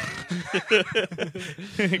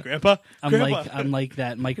 Grandpa? I'm like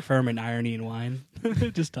that Mike Furman, Irony and Wine.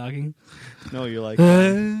 Just talking. No, you're like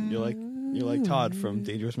Todd from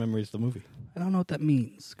Dangerous Memories, the movie. I don't know what that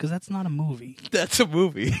means because that's not a movie. That's a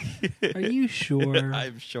movie. Are you sure?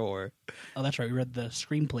 I'm sure. Oh, that's right. We read the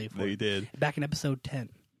screenplay for No, it. you did. Back in episode 10.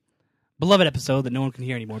 Beloved episode that no one can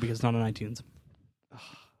hear anymore because it's not on iTunes.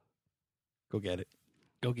 Go get it.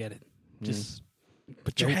 Go get it. Just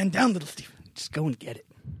put your hand down, little Stephen. Just go and get it.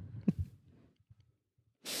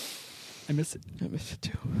 I miss it. I miss it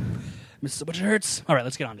too. Miss it so much it hurts. All right,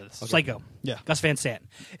 let's get on to this. Okay. Psycho. Yeah. Gus Van Sant.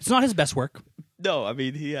 It's not his best work. No, I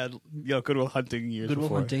mean he had Good Will Hunting years Good Will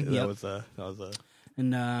before. Hunting, That yep. was a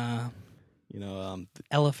And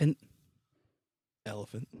Elephant.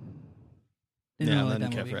 Elephant. Didn't Yeah, really and like then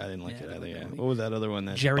that movie. I didn't like Yeah, it I either. didn't Yeah. like that What was that other one?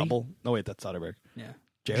 That Jerry? Bubble? No, wait, that's Soderbergh. Yeah.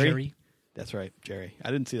 Jerry. That's right, Jerry.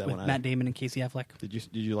 I didn't see that With one. Matt Damon and Casey Affleck. Did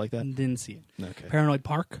you like that? Didn't see it. Okay. Paranoid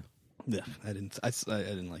Park. Yeah, I didn't. I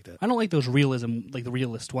didn't like that. I don't like those realism, like the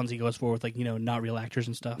realist ones he goes for with, like, not real actors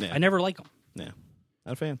and stuff. Yeah. I never like them. Yeah,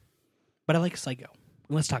 not a fan. But I like Psycho.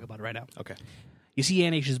 Let's talk about it right now. Okay. You see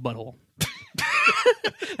Anne H's butthole.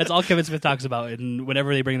 That's all Kevin Smith talks about, and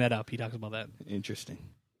whenever they bring that up, he talks about that. Interesting.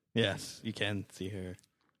 Yes, you can see her.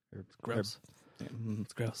 It's gross.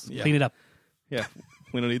 It's gross. Yeah. Clean it up. Yeah,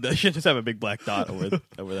 we don't need that. You should just have a big black dot over that.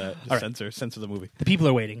 Just All right. censor the movie. The people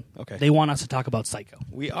are waiting. Okay. They want us to talk about Psycho.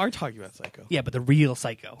 We are talking about Psycho. Yeah, but the real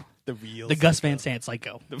Psycho. The Gus Van Sant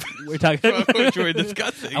Psycho. We're talking. Which we're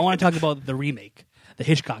discussing. I want to talk about the remake, the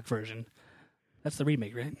Hitchcock version. That's the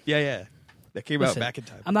remake, right? Yeah. That came Listen, out back in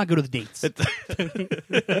time. I'm not good with dates.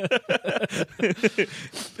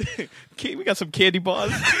 We got some candy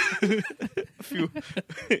bars. A few.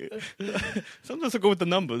 Sometimes I go with the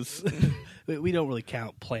numbers. We don't really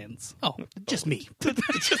count plans. Oh, just me.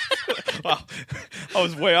 Wow, I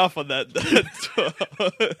was way off on that.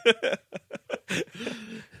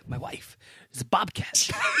 My wife is a bobcat.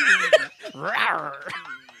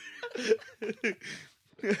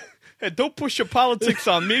 Hey, don't push your politics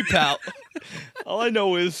on me, pal. All I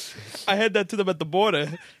know is I had that to them at the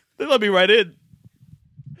border. They let me right in.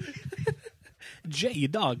 Jay, your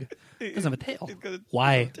dog, doesn't have a tail.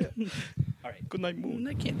 Why? All right. Good night, Moon.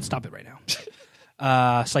 I can't stop it right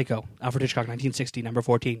now. Psycho, Alfred Hitchcock, 1960, number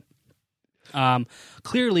 14.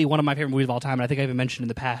 Clearly one of my favorite movies of all time, and I think I even mentioned in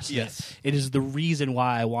the past. Yes. It is the reason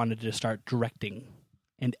why I wanted to start directing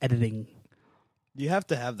and editing. You have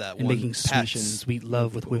to have that And one making passion. sweet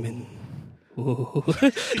love with women. Ooh.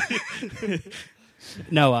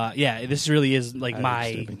 No, this really is like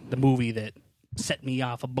the movie that set me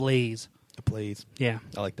off ablaze. Ablaze. Yeah.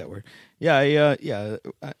 I like that word. Yeah,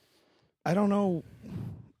 I don't know.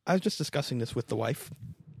 I was just discussing this with the wife.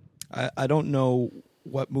 I don't know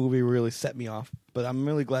what movie really set me off, but I'm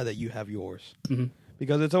really glad that you have yours. Mm-hmm.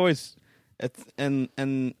 Because it's always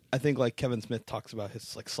and I think like Kevin Smith talks about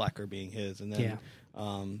his like Slacker being his, and then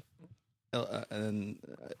and then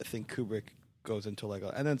I think Kubrick goes into like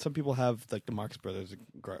and then some people have like the Marx Brothers and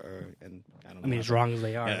I don't know. I mean, as wrong as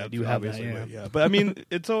they are, Yeah, they do have that. obviously, Yeah. yeah. But I mean,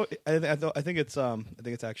 it's so I think it's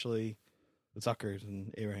actually the Zuckers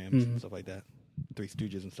and Abrahams and stuff like that, Three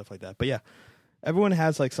Stooges and stuff like that. But yeah, everyone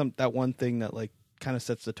has like that one thing that like kind of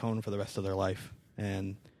sets the tone for the rest of their life.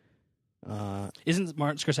 And isn't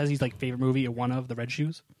Martin Scorsese's like favorite movie or one of The Red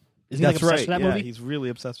Shoes? Isn't that's he like obsessed right. with that movie? He's really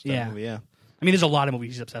obsessed with that movie. Yeah. I mean, there's a lot of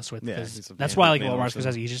movies he's obsessed with. Yeah, 'cause he's a that's man- why I like man about Martin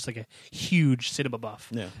over Scorsese. He's just like a huge cinema buff.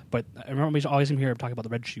 Yeah. But I remember always him here talking about The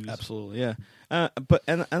Red Shoes. Absolutely, yeah. But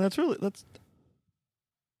that's really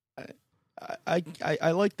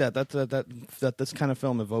I like that. That this kind of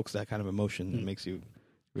film evokes that kind of emotion and makes you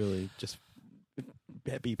really just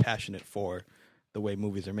be passionate for the way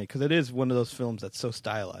movies are made, because it is one of those films that's so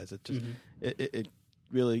stylized. It just it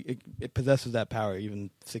really possesses that power even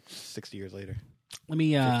 60 years later. Let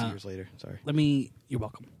me 50 years later. Sorry. You're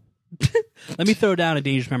welcome. Let me throw down a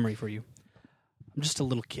dangerous memory for you. I'm just a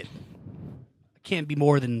little kid. I can't be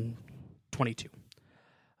more than 22.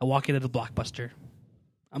 I walk into the Blockbuster.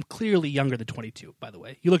 I'm clearly younger than 22, by the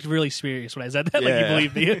way. You looked really serious when I said that, like you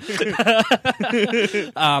believed me.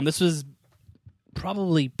 This was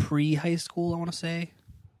probably pre-high school, I want to say,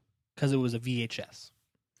 because it was a VHS.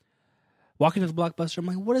 Walking to the Blockbuster, I'm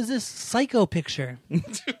like, what is this Psycho picture?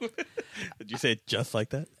 Did you say it just like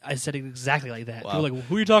that? I said it exactly like that. Wow. People were like, well,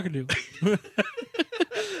 who are you talking to?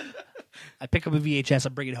 I pick up a VHS, I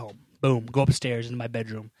bring it home. Boom, go upstairs into my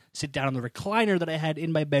bedroom. Sit down on the recliner that I had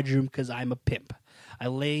in my bedroom because I'm a pimp. I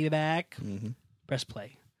lay back, press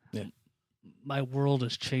play. Yeah. My world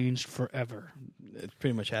has changed forever. It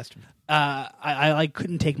pretty much has to be. I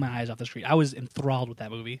couldn't take my eyes off the screen. I was enthralled with that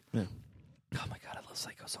movie. Yeah. Oh my God, I love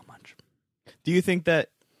Psycho so much. Do you think that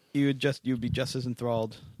you'd be just as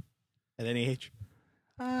enthralled at any age?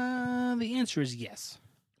 The answer is yes.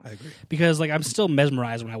 I agree. Because like I'm still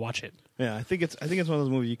mesmerized when I watch it. Yeah, I think it's one of those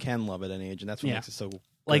movies you can love at any age, and that's what makes it so good.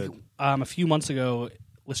 Like a few months ago,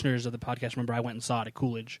 listeners of the podcast remember I went and saw it at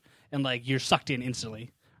Coolidge, and like you're sucked in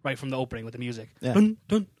instantly right from the opening with the music. Yeah. Dun,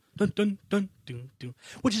 dun, dun, dun, dun, dun, dun,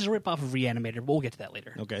 which is a rip off of Reanimator, but we'll get to that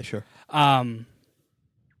later. Okay, sure.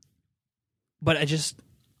 But I just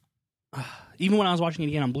even when I was watching it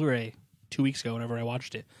again on Blu-ray 2 weeks ago, whenever I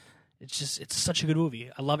watched it, it's such a good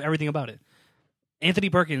movie. I love everything about it. Anthony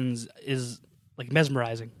Perkins is like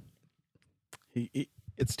mesmerizing.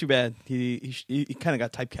 It's too bad he kind of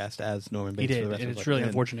got typecast as Norman Bates. He did, for the rest and of it's his really life.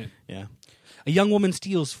 unfortunate. Yeah. A young woman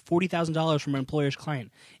steals $40,000 from her employer's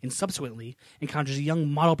client and subsequently encounters a young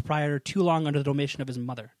model proprietor too long under the domination of his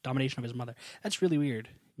mother. That's really weird.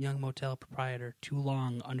 Young motel proprietor too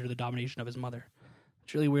long under the domination of his mother.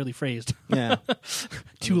 It's really weirdly phrased. Yeah.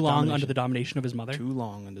 Too long under the domination of his mother. Too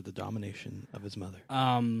long under the domination of his mother.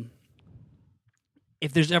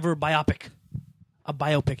 If there's ever a biopic,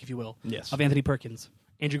 if you will, Yes. of Anthony Perkins,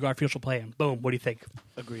 Andrew Garfield shall play him. Boom. What do you think?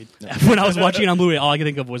 Agreed. When I was watching it on Blu-ray, all I could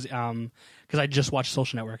think of was because I just watched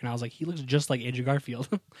Social Network, and I was like, he looks just like Andrew Garfield,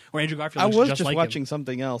 or Andrew Garfield. I looks was just just like watching him.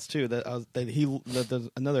 something else too that there's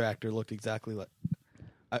another actor looked exactly like.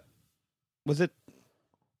 Was it?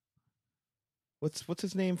 What's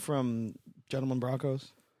his name from Gentleman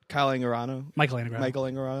Broncos? Kyle Angarano. Michael Angarano. Michael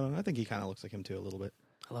Angarano. I think he kind of looks like him too a little bit.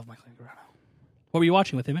 I love Michael Angarano. What were you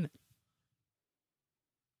watching with him in it?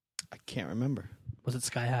 I can't remember. Was it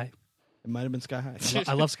Sky High? It might have been Sky High.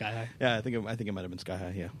 I love Sky High. Yeah, I think it might have been Sky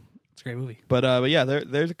High. Yeah, it's a great movie. But yeah,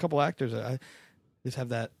 there's a couple actors that I just have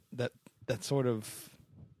that sort of,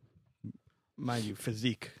 mind you,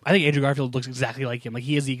 physique. I think Andrew Garfield looks exactly like him. Like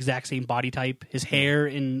he has the exact same body type. His hair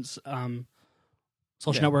in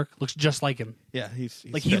Social Network looks just like him. Yeah, he's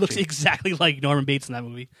like he looks stretchy. exactly like Norman Bates in that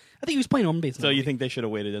movie. I think he was playing Norman Bates. In So that you movie. think they should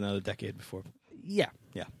have waited another decade before? Yeah.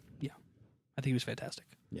 Yeah. I think he was fantastic.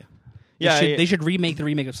 Yeah. They should remake the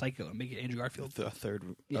remake of Psycho and make it Andrew Garfield. A third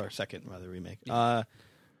or second rather remake. Yeah.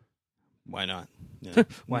 Why not? Yeah.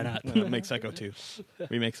 Why not? Make Psycho 2.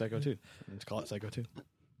 Remake Psycho 2. Let's call it Psycho 2.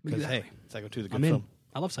 Because Exactly. hey, Psycho 2 is a good I'm in. film.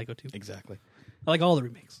 I love Psycho 2. Exactly. I like all the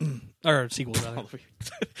remakes or sequels rather. That'd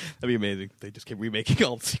be amazing. They just keep remaking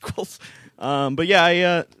all the sequels. But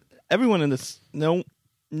yeah, everyone in this,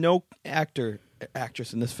 no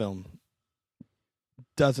actress in this film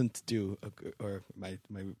doesn't do or my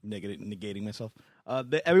negating myself.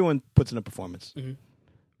 Everyone puts in a performance. Mm-hmm.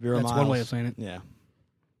 Vera That's Miles, one way of saying it. Yeah.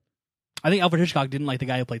 I think Alfred Hitchcock didn't like the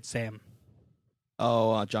guy who played Sam.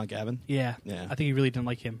 Oh, John Gavin. Yeah. Yeah. I think he really didn't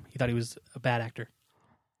like him. He thought he was a bad actor.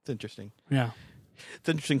 It's interesting. Yeah. It's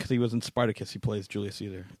interesting because he was in Spartacus. He plays Julius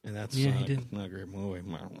Caesar, and that's Yeah, he did. not a great movie.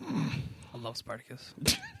 I love Spartacus.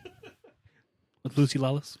 With Lucy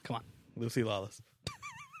Lawless? Come on. Lucy Lawless.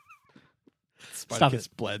 Spartacus,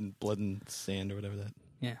 blood and sand or whatever that.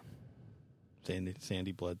 Yeah.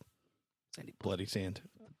 Sandy blood. Bloody sand.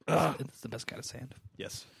 It's the best kind of sand.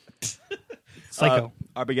 Yes. Psycho.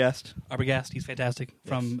 Arbogast. Arbogast, he's fantastic.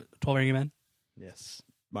 From 12 Angry Men. Yes.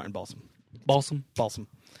 Martin Balsam. Balsam.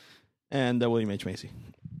 And William H. Macy.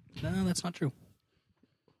 No, that's not true.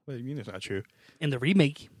 What do you mean it's not true? In the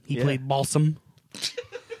remake, he played Balsam.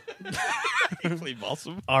 He played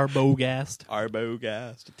Balsam. Arbogast.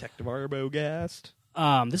 Detective Arbogast.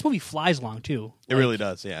 This movie flies along, too. It really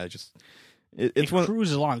does, yeah. It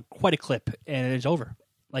cruises along quite a clip, and it's over.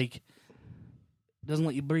 Like, it doesn't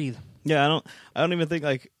let you breathe. Yeah, I don't even think,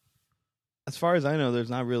 like, as far as I know, there's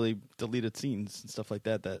not really deleted scenes and stuff like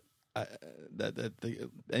that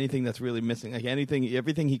anything that's really missing. Like everything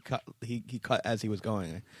he cut as he was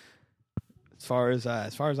going. As far as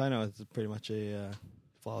I know, it's pretty much a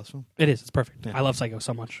flawless film. It is. It's perfect. Yeah. I love Psycho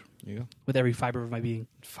so much. There you go. With every fiber of my being.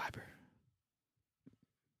 Fiber.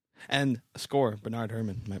 And a score, Bernard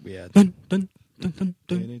Herrmann, might we add. Dun, dun, dun, dun,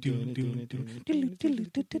 dun, dun, dun, dun.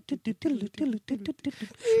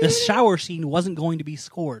 The shower scene wasn't going to be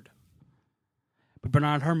scored. But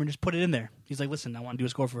Bernard Herrmann just put it in there. He's like, listen, I want to do a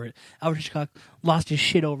score for it. Alfred Hitchcock lost his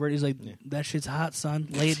shit over it. He's like, that shit's hot, son.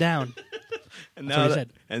 Lay it down. And That's what he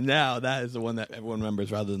said. And now that is the one that everyone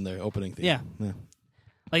remembers rather than their opening theme. Yeah.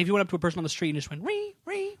 Like if you went up to a person on the street and just went, ring,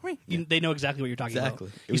 ring, ring, they know exactly what you're talking Exactly.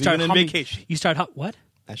 about. It was even in Vacation. You start, what?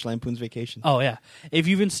 National Lampoon's Vacation. Oh, yeah. If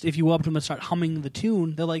you go up to them and start humming the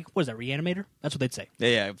tune, they're like, what is that, Reanimator? That's what they'd say.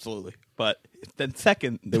 Yeah, absolutely. But then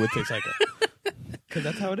second, they would say Psycho. Because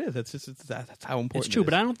that's how it is. That's how important It's true, it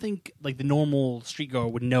is. but I don't think like the normal streetgoer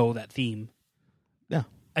would know that theme. Yeah.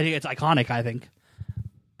 I think it's iconic,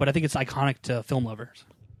 But I think it's iconic to film lovers.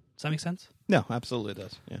 Does that make sense? No, absolutely it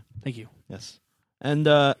does. Yeah. Thank you. Yes. And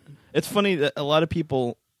it's funny that a lot of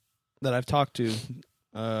people that I've talked to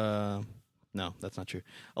No, that's not true.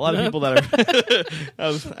 A lot of people that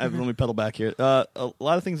are... let me pedal back here. A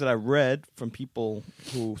lot of things that I read from people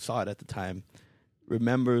who saw it at the time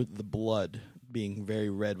remember the blood being very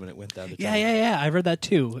red when it went down the tunnel. Yeah. I read that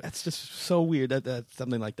too. That's just so weird that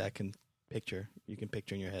something like that you can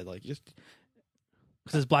picture in your head. Like, just...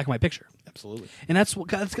 Because it's black and white picture. Absolutely. And that's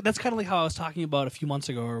kind of like how I was talking about a few months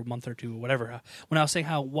ago or a month or two, whatever, when I was saying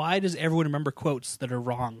why does everyone remember quotes that are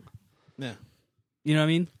wrong? Yeah. You know what I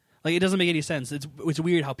mean? Like, it doesn't make any sense. It's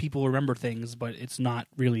weird how people remember things, but it's not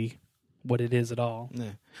really what it is at all.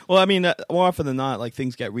 Yeah. Well, I mean, more often than not, like,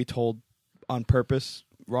 things get retold on purpose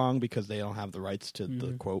wrong because they don't have the rights to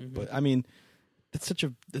the quote. Mm-hmm. But I mean, it's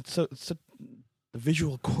the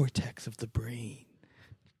visual cortex of the brain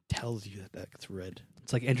tells you that's red.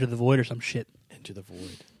 It's like Enter the Void or some shit. Enter the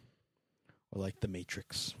Void. Or like The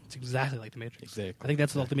Matrix. It's exactly like The Matrix. Exactly. I think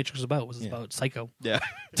that's what The Matrix was about. It's about Psycho. Yeah.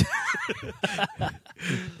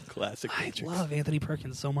 Classic Matrix. I love Anthony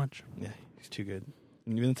Perkins so much. Yeah, he's too good.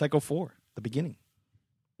 And even in Psycho 4, the beginning.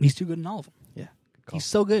 He's too good in all of them. Yeah. He's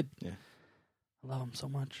so good. Yeah. I love him so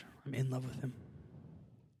much. I'm in love with him.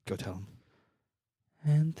 Go tell him.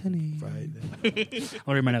 Anthony. Right.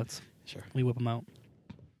 I'll read my notes. Sure. Let me whip them out.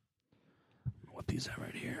 Whip these out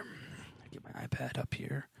right here. Get my iPad up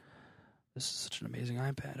here. This is such an amazing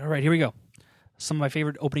iPad. All right, here we go. Some of my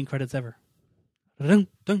favorite opening credits ever. Dun,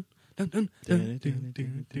 dun, dun, dun, dun,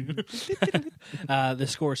 dun, dun, dun. The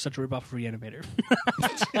score is such a ripoff of Reanimator.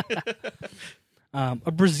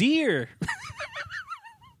 A brassiere.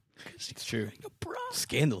 It's true.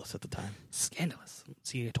 Scandalous at the time. Scandalous.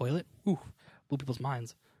 See a toilet? Ooh, blew people's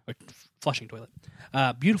minds. Or flushing toilet.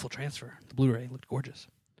 Beautiful transfer. The Blu-ray looked gorgeous.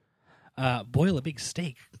 Boil a big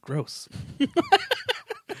steak. Gross.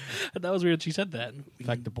 That was weird she said that. In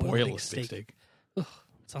fact, to boil a big steak. Ugh,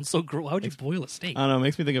 sounds so gross. Why would you boil a steak? I don't know. It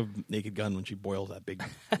makes me think of Naked Gun when she boils that big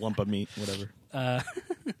lump of meat, whatever.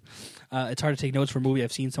 It's hard to take notes for a movie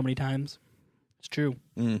I've seen so many times. It's true.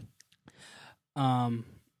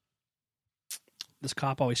 This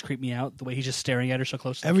cop always creeped me out. The way he's just staring at her so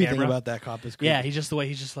close to the camera. Everything about that cop is creepy. Yeah, he's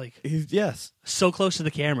just like... Yes. So close to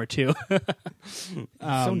the camera, too.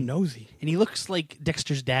 So nosy. And he looks like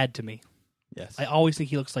Dexter's dad to me. Yes. I always think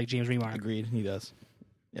he looks like James Remar. Agreed. He does.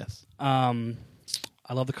 Yes. I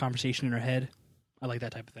love the conversation in her head. I like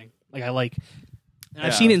that type of thing. And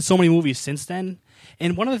I've seen it in so many movies since then.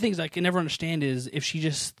 And one of the things I can never understand is if she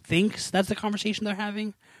just thinks that's the conversation they're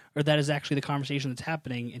having, or that is actually the conversation that's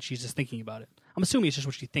happening, and she's just thinking about it. I'm assuming it's just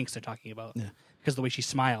what she thinks they're talking about. Yeah. Because the way she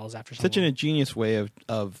smiles after something. Such an ingenious way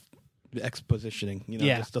of expositioning,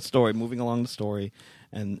 just the story, moving along the story,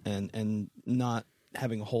 and not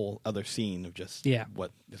having a whole other scene of just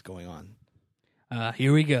what is going on.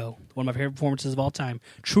 Here we go. One of my favorite performances of all time.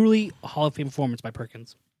 Truly a Hall of Fame performance by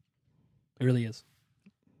Perkins. It really is.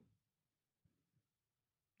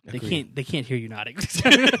 Agreed. They can't hear you nodding. I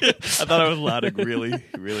thought I was nodding really,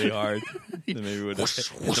 really hard. Then maybe would hit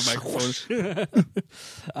the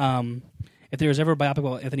microphone. If there was ever a biopic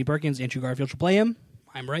about Anthony Perkins, Andrew Garfield should play him.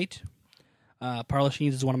 I'm right. Parlor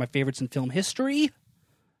Scenes is one of my favorites in film history.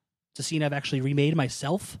 It's a scene I've actually remade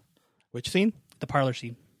myself. Which scene? The parlor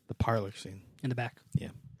scene. The parlor scene. In the back. Yeah.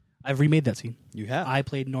 I've remade that scene. You have? I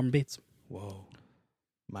played Norman Bates. Whoa.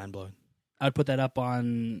 Mind blowing. I would put that up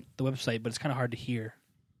on the website, but it's kind of hard to hear.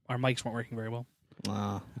 Our mics weren't working very well.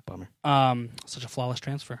 Bummer. Such a flawless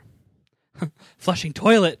transfer. Flushing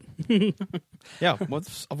toilet. Yeah,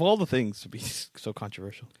 of all the things to be so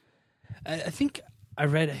controversial. I think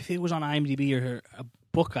it was on IMDb or a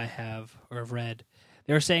book I have or have read.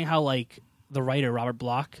 They were saying how the writer Robert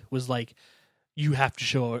Bloch was like, you have to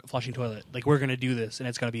show a flushing toilet. We're going to do this and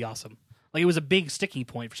it's going to be awesome. It was a big sticking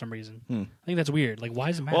point for some reason. I think that's weird. Why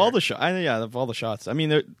does it matter? Well, of all the shots. I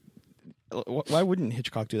mean, why wouldn't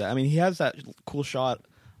Hitchcock do that? I mean, he has that cool shot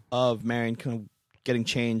of Marion kind of getting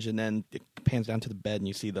changed, and then it pans down to the bed, and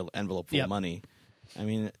you see the envelope full of money. I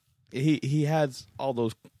mean, he has all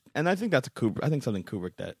those, and I think that's something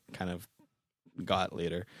Kubrick that kind of got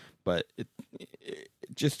later, but it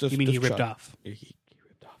just you mean he ripped off? He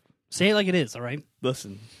ripped off. Say it like it is, all right?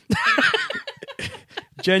 Listen,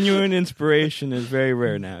 genuine inspiration is very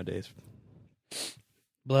rare nowadays.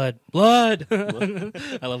 Blood. I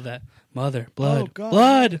love that. Mother, blood, oh,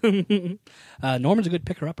 blood. Norman's a good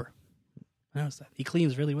picker-upper. I noticed that. He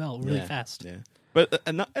cleans really well, really fast. Yeah, but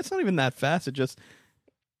it's not even that fast. It just,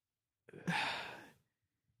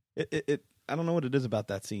 I don't know what it is about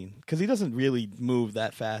that scene because he doesn't really move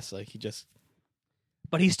that fast. He just.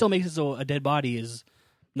 But he still makes it so a dead body is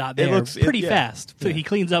not there pretty fast. So he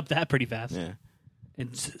cleans up that pretty fast. Yeah,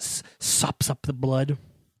 and sops up the blood.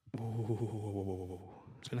 Whoa.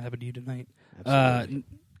 It's gonna happen to you tonight.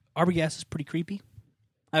 Arbogast is pretty creepy.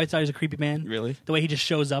 I would thought he was a creepy man. Really? The way he just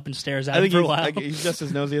shows up and stares at I him think for a while. he's just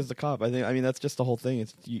as nosy as the cop. I mean that's just the whole thing.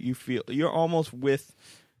 It's you feel you're almost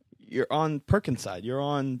you're on Perkins' side. You're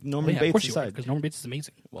on Norman Bates' side because Norman Bates is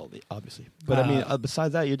amazing. Well, obviously, but I mean,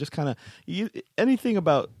 besides that, you're just kind of anything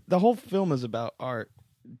about the whole film is about our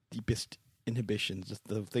deepest inhibitions, just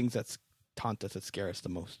the things that taunt us, that scare us the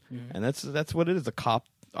most, and that's what it is. The cop,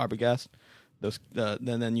 Arbogast,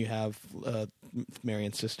 then you have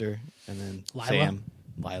Marion's sister, and then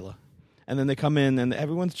Lila, and then they come in, and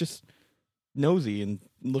everyone's just nosy and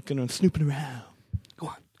looking and snooping around. Go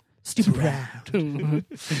on, snoop around.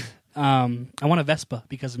 I want a Vespa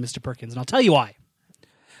because of Mr. Perkins, and I'll tell you why.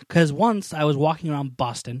 Because once I was walking around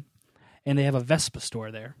Boston, and they have a Vespa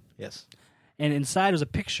store there. Yes. And inside was a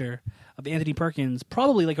picture of Anthony Perkins,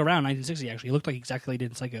 probably like around 1960, actually. He looked like exactly like he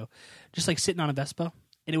did in Psycho. Just like sitting on a Vespa.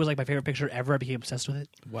 And it was like my favorite picture ever. I became obsessed with it.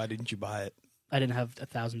 Why didn't you buy it? I didn't have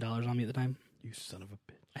 $1,000 on me at the time. You son of a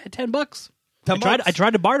bitch. I had $10. I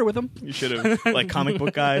tried to barter with him. You should have, like comic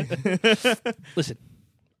book guy. Listen,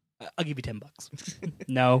 I'll give you $10.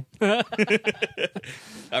 No.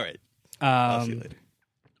 All right. I'll see you later.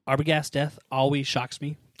 Arbogast death always shocks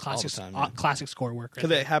me. Classic, all the time, classic score work. Because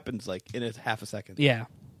it happens like in a half a second. Yeah.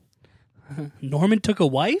 Norman took a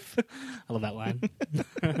wife? I love that line.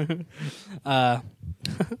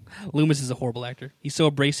 Loomis is a horrible actor. He's so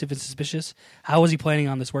abrasive and suspicious. How was he planning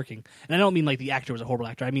on this working? And I don't mean like the actor was a horrible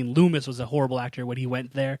actor. I mean Loomis was a horrible actor when he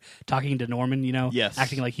went there talking to Norman, yes.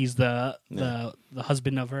 acting like he's the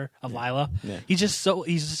husband of Lila. Yeah. He's just so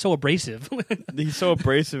abrasive. He's so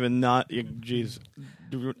abrasive and not geez.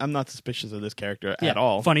 I'm not suspicious of this character at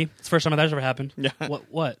all. Funny. It's the first time that's ever happened. Yeah.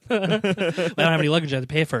 What? I don't have any luggage. I have to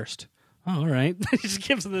pay it first. Oh, all right. He just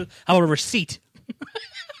gives him a receipt.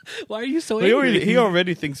 Why are you so angry? He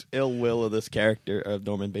already thinks ill will of this character of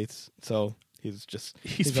Norman Bates, so he's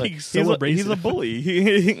abrasive. He's a bully.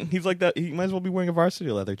 He's like that. He might as well be wearing a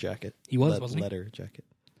varsity leather jacket. He was, wasn't he? Leather jacket.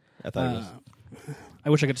 I thought he was.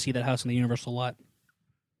 I wish I could see that house in the Universal lot.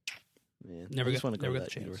 Man, never I just want to go to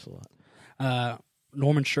that the Universal lot.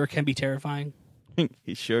 Norman sure can be terrifying.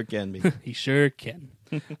 He sure can be. He sure can.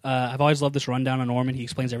 I've always loved this rundown on Norman. He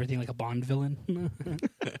explains everything like a Bond villain.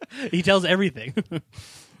 He tells everything.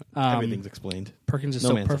 Everything's explained. Perkins is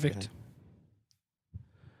so perfect.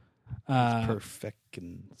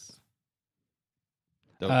 Perfections.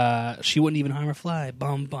 She wouldn't even harm a fly.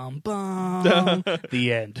 Bum, bum, bum.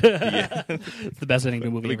 The end. It's the best ending to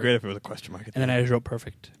a movie. It'd be great if it was a question mark. And then I just wrote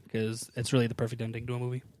perfect because it's really the perfect ending to a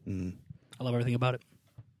movie. Mm. I love everything about it.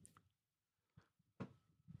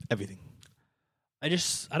 Everything. I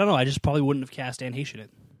don't know. I just probably wouldn't have cast Anne Heche in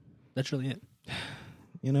it. That's really it.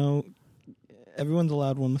 You know, everyone's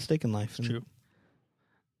allowed one mistake in life. It's true.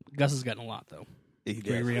 Gus has gotten a lot, though. He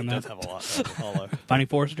does have a lot. Finding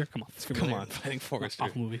Forrester? Come on. Come on, Finding Forrester.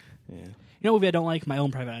 Awful movie. Yeah. You know what movie I don't like? My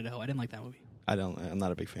Own Private Idaho. I didn't like that movie. I'm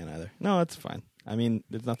not a big fan either. No, it's fine. I mean,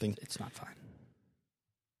 there's nothing. It's not fine.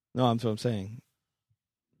 No, that's what I'm saying.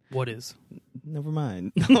 What is? Never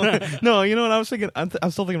mind. No, you know what I was thinking? I'm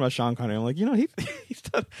still thinking about Sean Connery. I'm like, he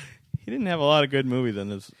didn't have a lot of good movies in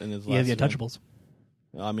his last. Yeah, The Untouchables.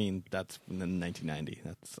 I mean, that's in 1990.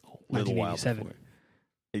 That's a little while before.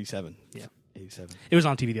 87. Yeah. 87. It was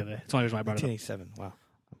on TV the other day. That's the only reason why I brought it up. 1987. Wow,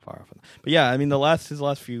 I'm far off on that. But yeah, I mean, his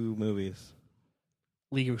last few movies.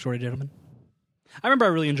 League of Extraordinary Gentlemen. I remember I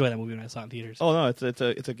really enjoyed that movie when I saw it in theaters. Oh no, it's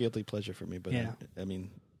a guilty pleasure for me. But yeah. I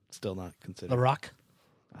mean, still not considered. The Rock.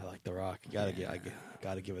 I like The Rock. I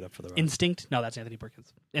gotta give it up for The Rock. Instinct? No, that's Anthony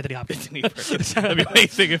Perkins. Anthony Hopkins. Anthony Perkins. That'd be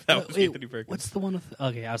amazing if that was Anthony Perkins. What's the one with...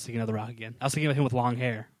 Okay, I was thinking of The Rock again. I was thinking of him with long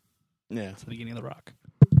hair. Yeah. That's the beginning of The Rock.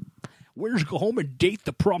 Where's go home and date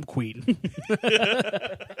the prom queen?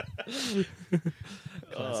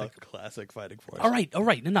 Classic Fighting Force. All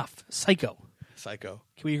right, enough. Psycho. Can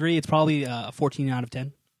we agree it's probably a 14 out of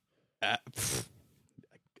 10?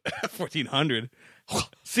 1400.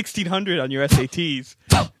 1600 on your SATs.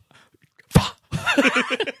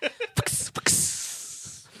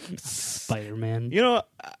 Spider-Man. You know,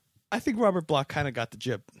 I think Robert Bloch kind of got the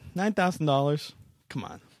jib. $9,000. Come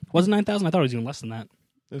on. Wasn't 9,000? I thought it was even less than that.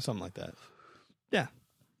 It was something like that. Yeah.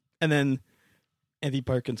 And then Anthony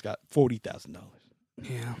Perkins got $40,000.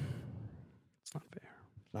 Yeah. It's not fair.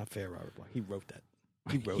 Not fair, Robert Bloch. He wrote that.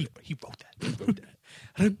 He wrote that.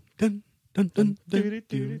 Dun, dun, dun, dun,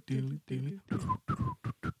 dun,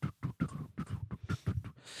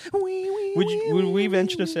 Would we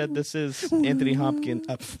venture to say this is Anthony Hopkins?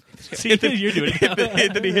 See, you're doing it.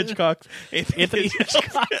 Anthony Hitchcock. Anthony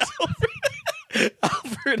Hitchcock.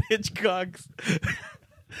 Alfred Hitchcock's.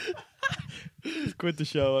 Quit the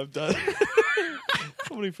show. I'm done.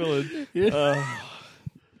 Somebody fill in.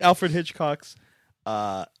 Alfred Hitchcock's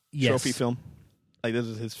Yes. trophy film. Like this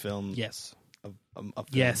is his film. Yes. Of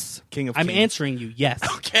Yes. King of I'm Kings. answering you. Yes.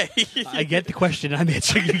 Okay. I get the question. I'm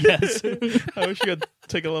answering you. Yes. I wish you had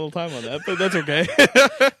take a little time on that, but that's okay.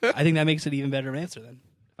 I think that makes it even better of an answer then.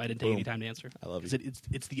 If I didn't take Boom. any time to answer. I love you. 'Cause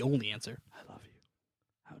it's the only answer. I love you.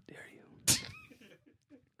 How dare you?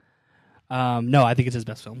 No, I think it's his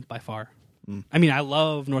best film by far. Mm. I mean, I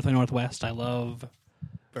love North by Northwest. I love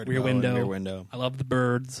Vertigo Rear and Window. Rear Window. I love The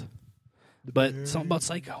Birds. But something about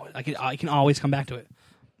Psycho, I can always come back to it.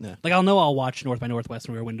 Yeah. Like I'll watch North by Northwest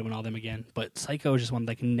and Rear Window and all them again. But Psycho is just one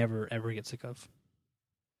that I can never ever get sick of.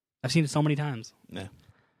 I've seen it so many times. Yeah.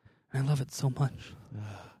 And I love it so much.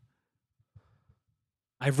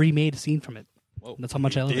 I've remade a scene from it. Whoa, That's how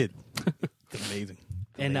much I love it. It's amazing.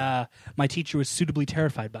 And my teacher was suitably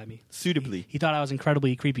terrified by me. Suitably. He thought I was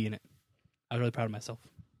incredibly creepy in it. I was really proud of myself.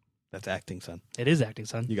 That's acting, son. It is acting,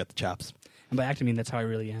 son. You got the chops. And by acting, I mean that's how I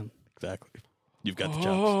really am. Exactly. You've got the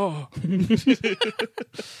chops.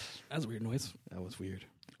 That was a weird noise. That was weird.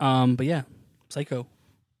 But yeah, Psycho.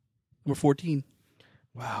 Number 14.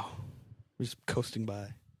 Wow. We're just coasting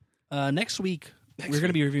by. Next week, we're going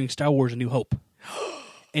to be reviewing Star Wars A New Hope.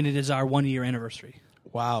 And it is our 1-year anniversary.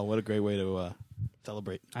 Wow, what a great way to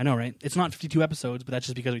celebrate. I know, right? It's not 52 episodes, but that's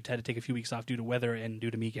just because we had to take a few weeks off due to weather and due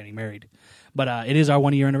to me getting married. But it is our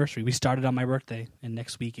 1-year anniversary. We started on my birthday, and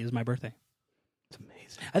next week is my birthday. It's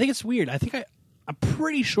amazing. I think it's weird. I'm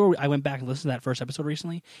pretty sure I went back and listened to that first episode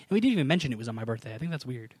recently, and we didn't even mention it was on my birthday. I think that's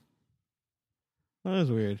weird. That is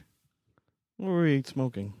weird. What were we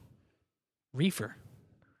smoking? Reefer.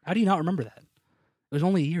 How do you not remember that? It was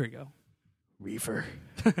only a year ago. Reefer.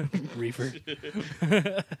 Reefer.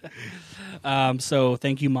 So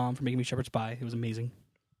thank you, Mom, for making me shepherd's pie. It was amazing.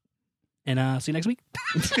 And see you next week.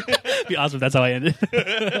 It'd be awesome if that's how I ended.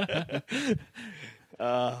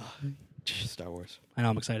 Star Wars. I know,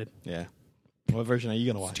 I'm excited. Yeah. What version are you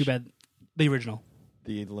going to watch? Too bad. The original.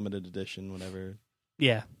 The limited edition, whatever.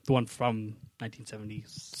 Yeah, the one from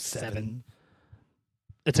 1977.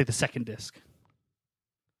 It's like the second disc.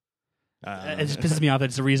 It just pisses me off that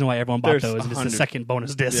it's the reason why everyone bought those, and it's the second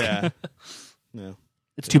bonus disc. Yeah. Yeah.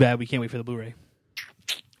 It's too bad we can't wait for the Blu-ray.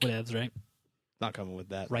 Whatevs, right? Not coming with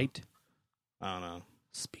that. Right? I don't know.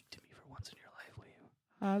 Speak to me for once in your life, will you?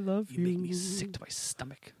 I love you. You make me sick to my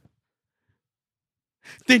stomach.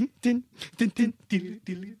 Din, din, din, din,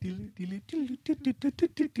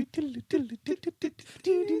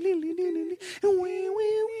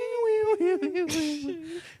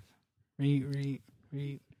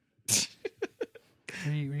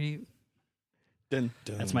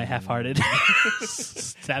 That's my half-hearted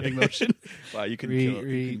stabbing motion. Wow, you can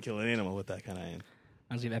kill an animal with that kind of aim.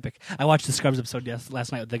 Reminds me of Epic. I watched the Scrubs episode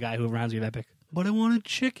last night with the guy who reminds me of Epic. But I wanted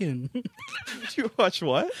chicken. Did you watch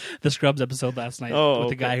what? The Scrubs episode last night with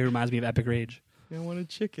the guy who reminds me of Epic Rage. I wanted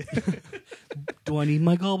chicken. Do I need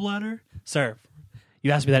my gallbladder? Sir,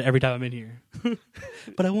 you ask me that every time I'm in here.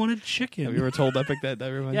 But I wanted chicken. Have you ever told Epic that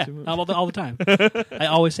reminds you of? All the time. I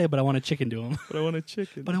always say, but I wanted chicken to him. But I wanted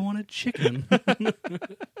chicken. But I wanted chicken. I've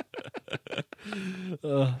been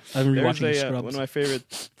rewatching Scrubs. One of my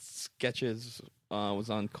favorite sketches was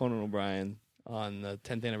on Conan O'Brien on the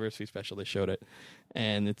 10th anniversary special. They showed it,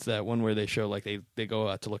 and it's that one where they show like they go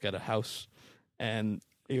out to look at a house, and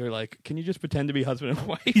you're like, can you just pretend to be husband and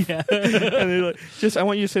wife? Yeah. And they're like, I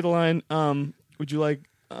want you to say the line, would you like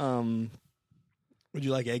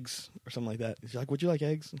eggs or something like that? She's like, would you like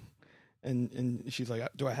eggs? And she's like,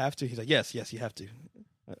 do I have to? He's like, yes, you have to.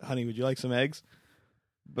 Honey, would you like some eggs?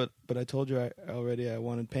 But I told you I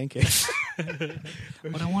wanted pancakes.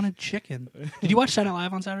 But I wanted chicken. Did you watch Saturday Night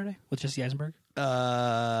Live on Saturday with Jesse Eisenberg?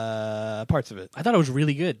 Parts of it. I thought it was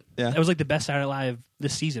really good. Yeah. It was like the best Saturday Night Live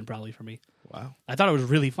this season probably for me. Wow. I thought it was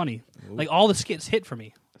really funny. Ooh. Like all the skits hit for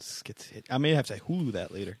me. Skits hit. I may have to Hulu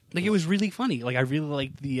that later. Like it was really funny. Like I really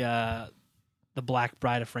liked the Black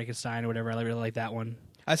Bride of Frankenstein or whatever. I really liked that one.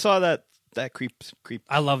 I saw that creep.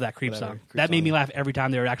 I love that creep song. That made me laugh every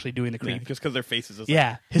time they were actually doing the creep. Yeah, just because their faces. Is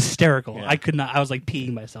hysterical. Yeah. I could not. I was like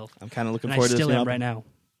peeing myself. I'm kind of looking and forward to this I still am album. right now.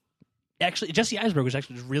 Actually, Jesse Eisenberg was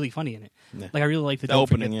actually really funny in it. Yeah. Like I really like the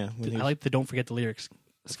opening. I like the Don't Forget the Lyrics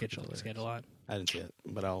sketch a lot. I didn't see it,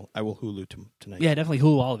 but I will Hulu tonight. Yeah, definitely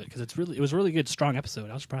Hulu all of it because it was a really good, strong episode.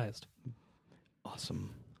 I was surprised.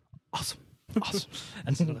 Awesome. That's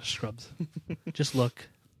another Scrubs. Just look.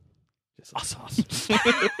 Awesome.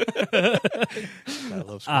 I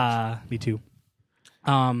love Scrubs. Me too.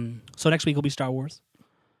 So next week will be Star Wars,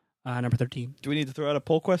 number 13. Do we need to throw out a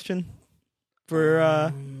poll question for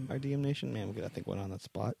our DM Nation? Man, we got to think one on that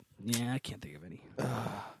spot. Yeah, I can't think of any.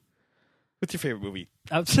 What's your favorite movie?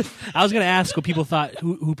 I was going to ask what people thought,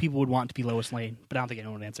 who people would want to be Lois Lane, but I don't think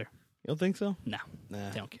anyone would answer. You don't think so? No. Nah.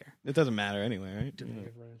 They don't care. It doesn't matter anyway, right?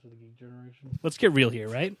 Let's get real here,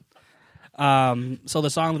 right? So the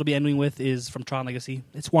song that we'll be ending with is from Tron Legacy.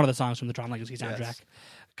 It's one of the songs from the Tron Legacy soundtrack.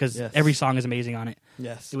 Because every song is amazing on it.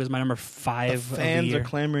 Yes. It was my number 5 The of the fans year. are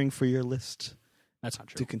clamoring for your list. That's not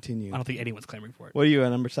true. To continue. I don't think anyone's clamoring for it. What are you at,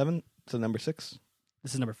 number 7? So number 6?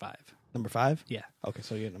 This is number 5. Number 5? Yeah. Okay,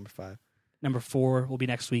 so you're at number 5. Number 4 will be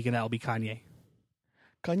next week, and that will be Kanye.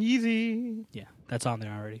 Kanyeezy. Yeah, that's on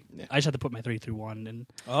there already. Yeah. I just have to put my 3 through 1, and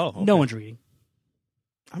okay. no one's reading.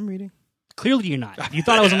 I'm reading. Clearly you're not. You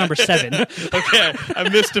thought I was on number 7. Okay, I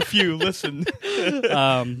missed a few. Listen.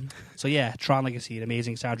 So yeah, Tron Legacy, an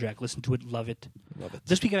amazing soundtrack. Listen to it, love it. Love it.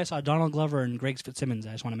 This weekend I saw Donald Glover and Greg Fitzsimmons.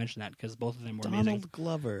 I just want to mention that because both of them were amazing. Donald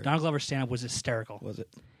Glover. Donald Glover's stand-up was hysterical. Was it?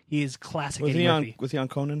 He is classic Was Eddie he Murphy. was he on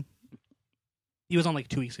Conan? He was on like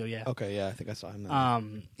 2 weeks ago, yeah. Okay, yeah, I think I saw him.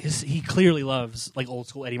 Then. He clearly loves like old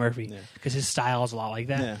school Eddie Murphy Yeah. because his style is a lot like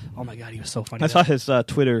that. Yeah. Oh my god, he was so funny. I saw his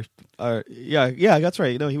Twitter. Yeah, that's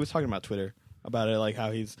right. No, he was talking about Twitter about it, like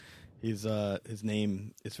how his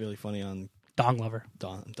name is really funny on Don Glover.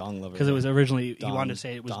 Don Glover. Because it was originally he Don- wanted to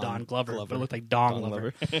say it was Don Glover, Glover. but it looked like Don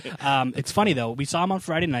Glover. Glover. It's funny though. We saw him on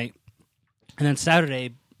Friday night, and then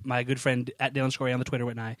Saturday, my good friend at Dylan Scory on the Twitter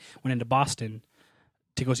and I went into Boston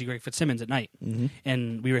to go see Greg Fitzsimmons at night,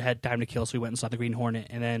 and we had time to kill, so we went and saw the Green Hornet,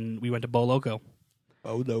 and then we went to Bo Loco.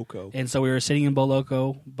 Bo Loco. And so we were sitting in Bo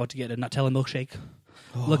Loco, about to get a Nutella milkshake.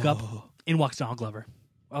 Look up, in walks Donald Glover.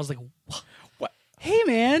 I was like, "What? Hey,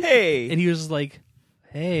 man!" Hey, and he was like,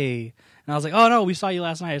 "Hey." And I was like, "Oh no, we saw you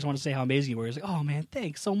last night. I just want to say how amazing you were." He's like, "Oh man,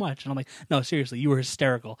 thanks so much." And I'm like, "No, seriously, you were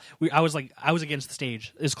hysterical." I was against the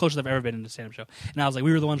stage, as close as I've ever been in a stand-up show. And I was like,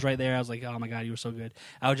 we were the ones right there. I was like, "Oh my god, you were so good."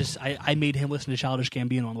 I made him listen to Childish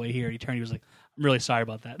Gambino on the way here. He turned, he was like, "I'm really sorry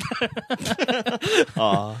about that."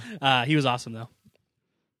 Aw. He was awesome though.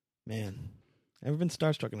 Man, ever been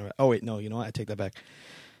starstruck in a... Oh wait, no, you know what? I take that back.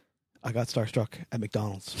 I got starstruck at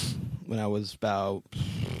McDonald's when I was about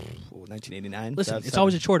 1989. Listen, it's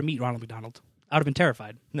always a chore to meet Ronald McDonald. I would have been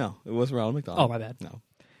terrified. No, it wasn't Ronald McDonald. Oh, my bad. No,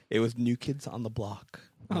 it was New Kids on the Block.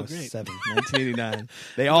 I Oh, was great. 7, 1989.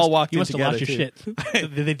 They all walked You in must have together. lost your too.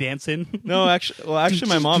 shit. Did they dance in? No, actually,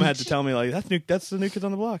 my mom had to tell me like that's the New Kids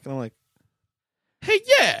on the Block, and I'm like, hey,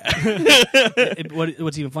 yeah.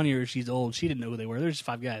 What's even funnier is she's old. She didn't know who they were. They're just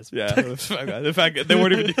 5 guys. Yeah, it was 5 guys. In fact, they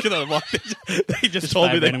weren't even New Kids on the Block. They just told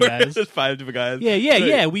me 5 they random were guys. just 5 different guys.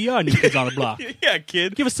 Yeah. We are New Kids on the Block. Yeah,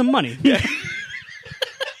 kid. Give us some money. Yeah.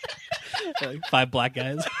 Like 5 black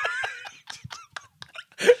guys.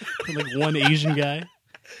 And like 1 Asian guy.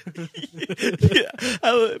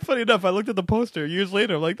 Yeah. Funny enough, I looked at the poster years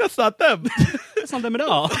later. I'm like, that's not them. That's not them at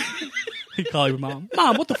all. He called your mom.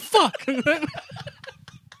 Mom, what the fuck? What's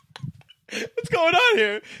going on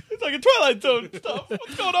here? It's like a Twilight Zone stuff.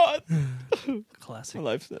 What's going on? Classic. My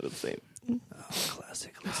life's not the same. Oh,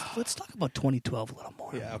 classic. Let's talk about 2012 a little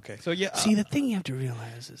more. Yeah, okay. So, yeah. See, the thing you have to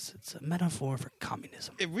realize is it's a metaphor for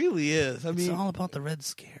communism. It really is. I mean, It's all about the Red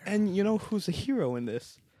Scare. and you know who's a hero in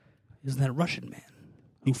this? Isn't that Russian man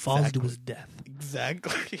who falls to his death?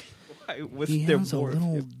 Exactly. Why was He there has a more?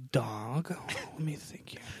 little dog. Let me think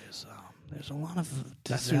here. There's a lot of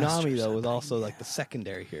That tsunami, though, was also like the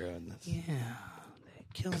secondary hero in this. Yeah. They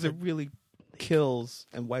killed Because it really kills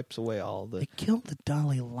and wipes away all the... They killed the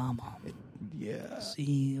Dalai Lama. Yeah.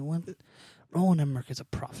 See, Roland Emmerich is a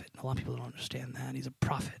prophet. A lot of people don't understand that. He's a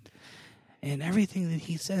prophet. And everything that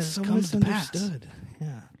he says So comes to pass. misunderstood. Yeah.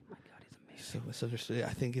 Oh my God, he's amazing. So misunderstood.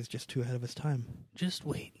 I think he's just too ahead of his time. Just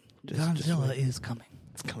wait. Just Godzilla wait. is coming.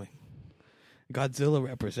 It's coming. Godzilla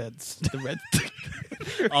represents the red...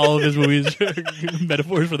 All of his movies are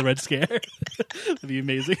metaphors for the Red Scare. That'd be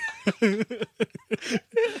amazing.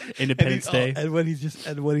 Independence Day. And what he's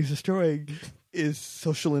destroying is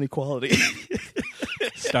social inequality.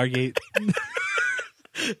 Stargate.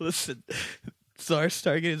 Listen,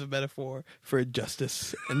 Stargate is a metaphor for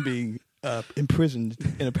injustice and being imprisoned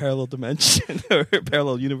in a parallel dimension or a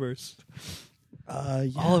parallel universe. Yeah.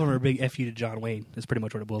 All of them are a big F you to John Wayne. That's pretty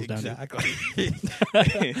much what it boils down to.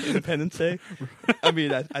 Exactly. Independence Day. I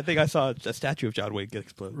mean, I think I saw a statue of John Wayne get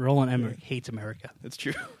exploded. Roland Emmerich hates America. That's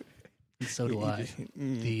true. And so do I.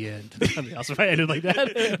 Mm. The end. That'd be awesome if I ended like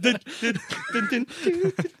that.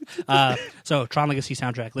 So, Tron Legacy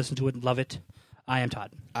soundtrack. Listen to it. Love it. I am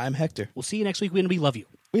Todd. I'm Hector. We'll see you next week when we love you.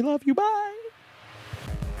 We love you. Bye.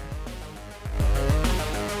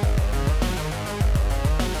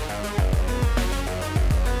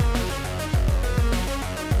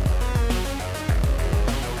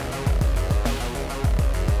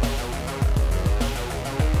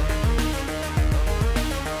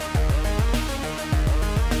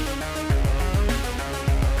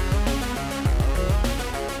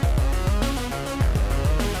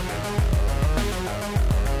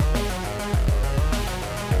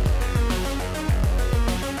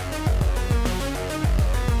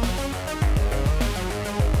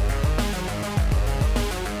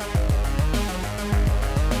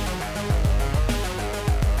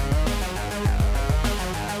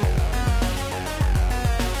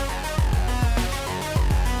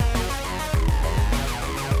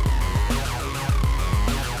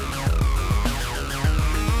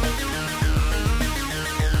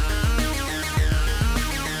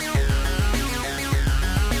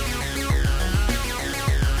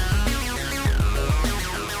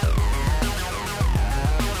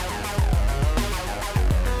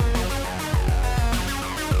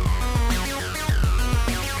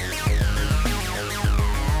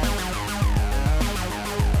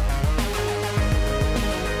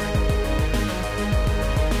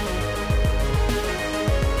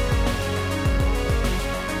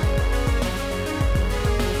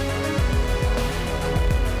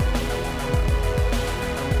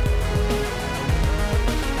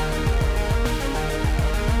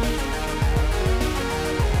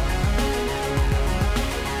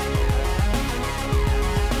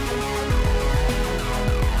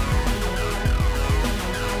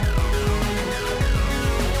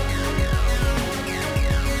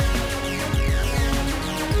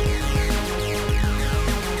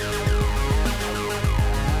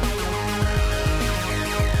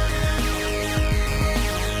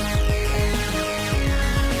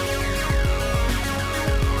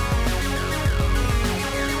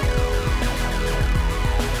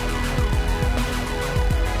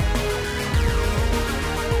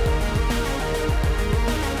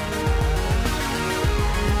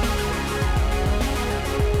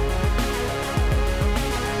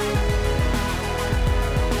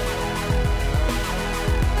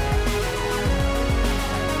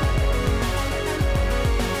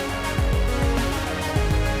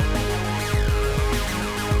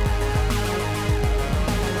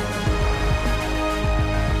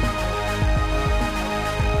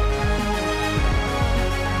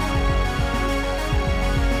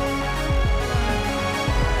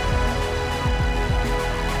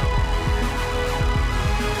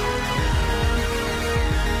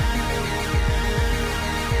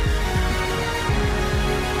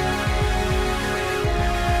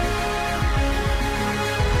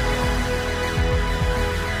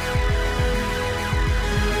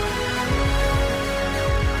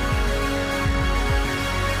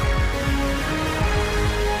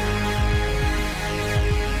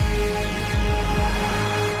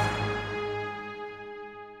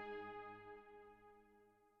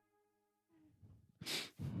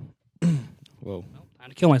 Whoa. Time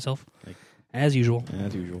to kill myself. As usual.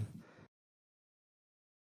 As usual.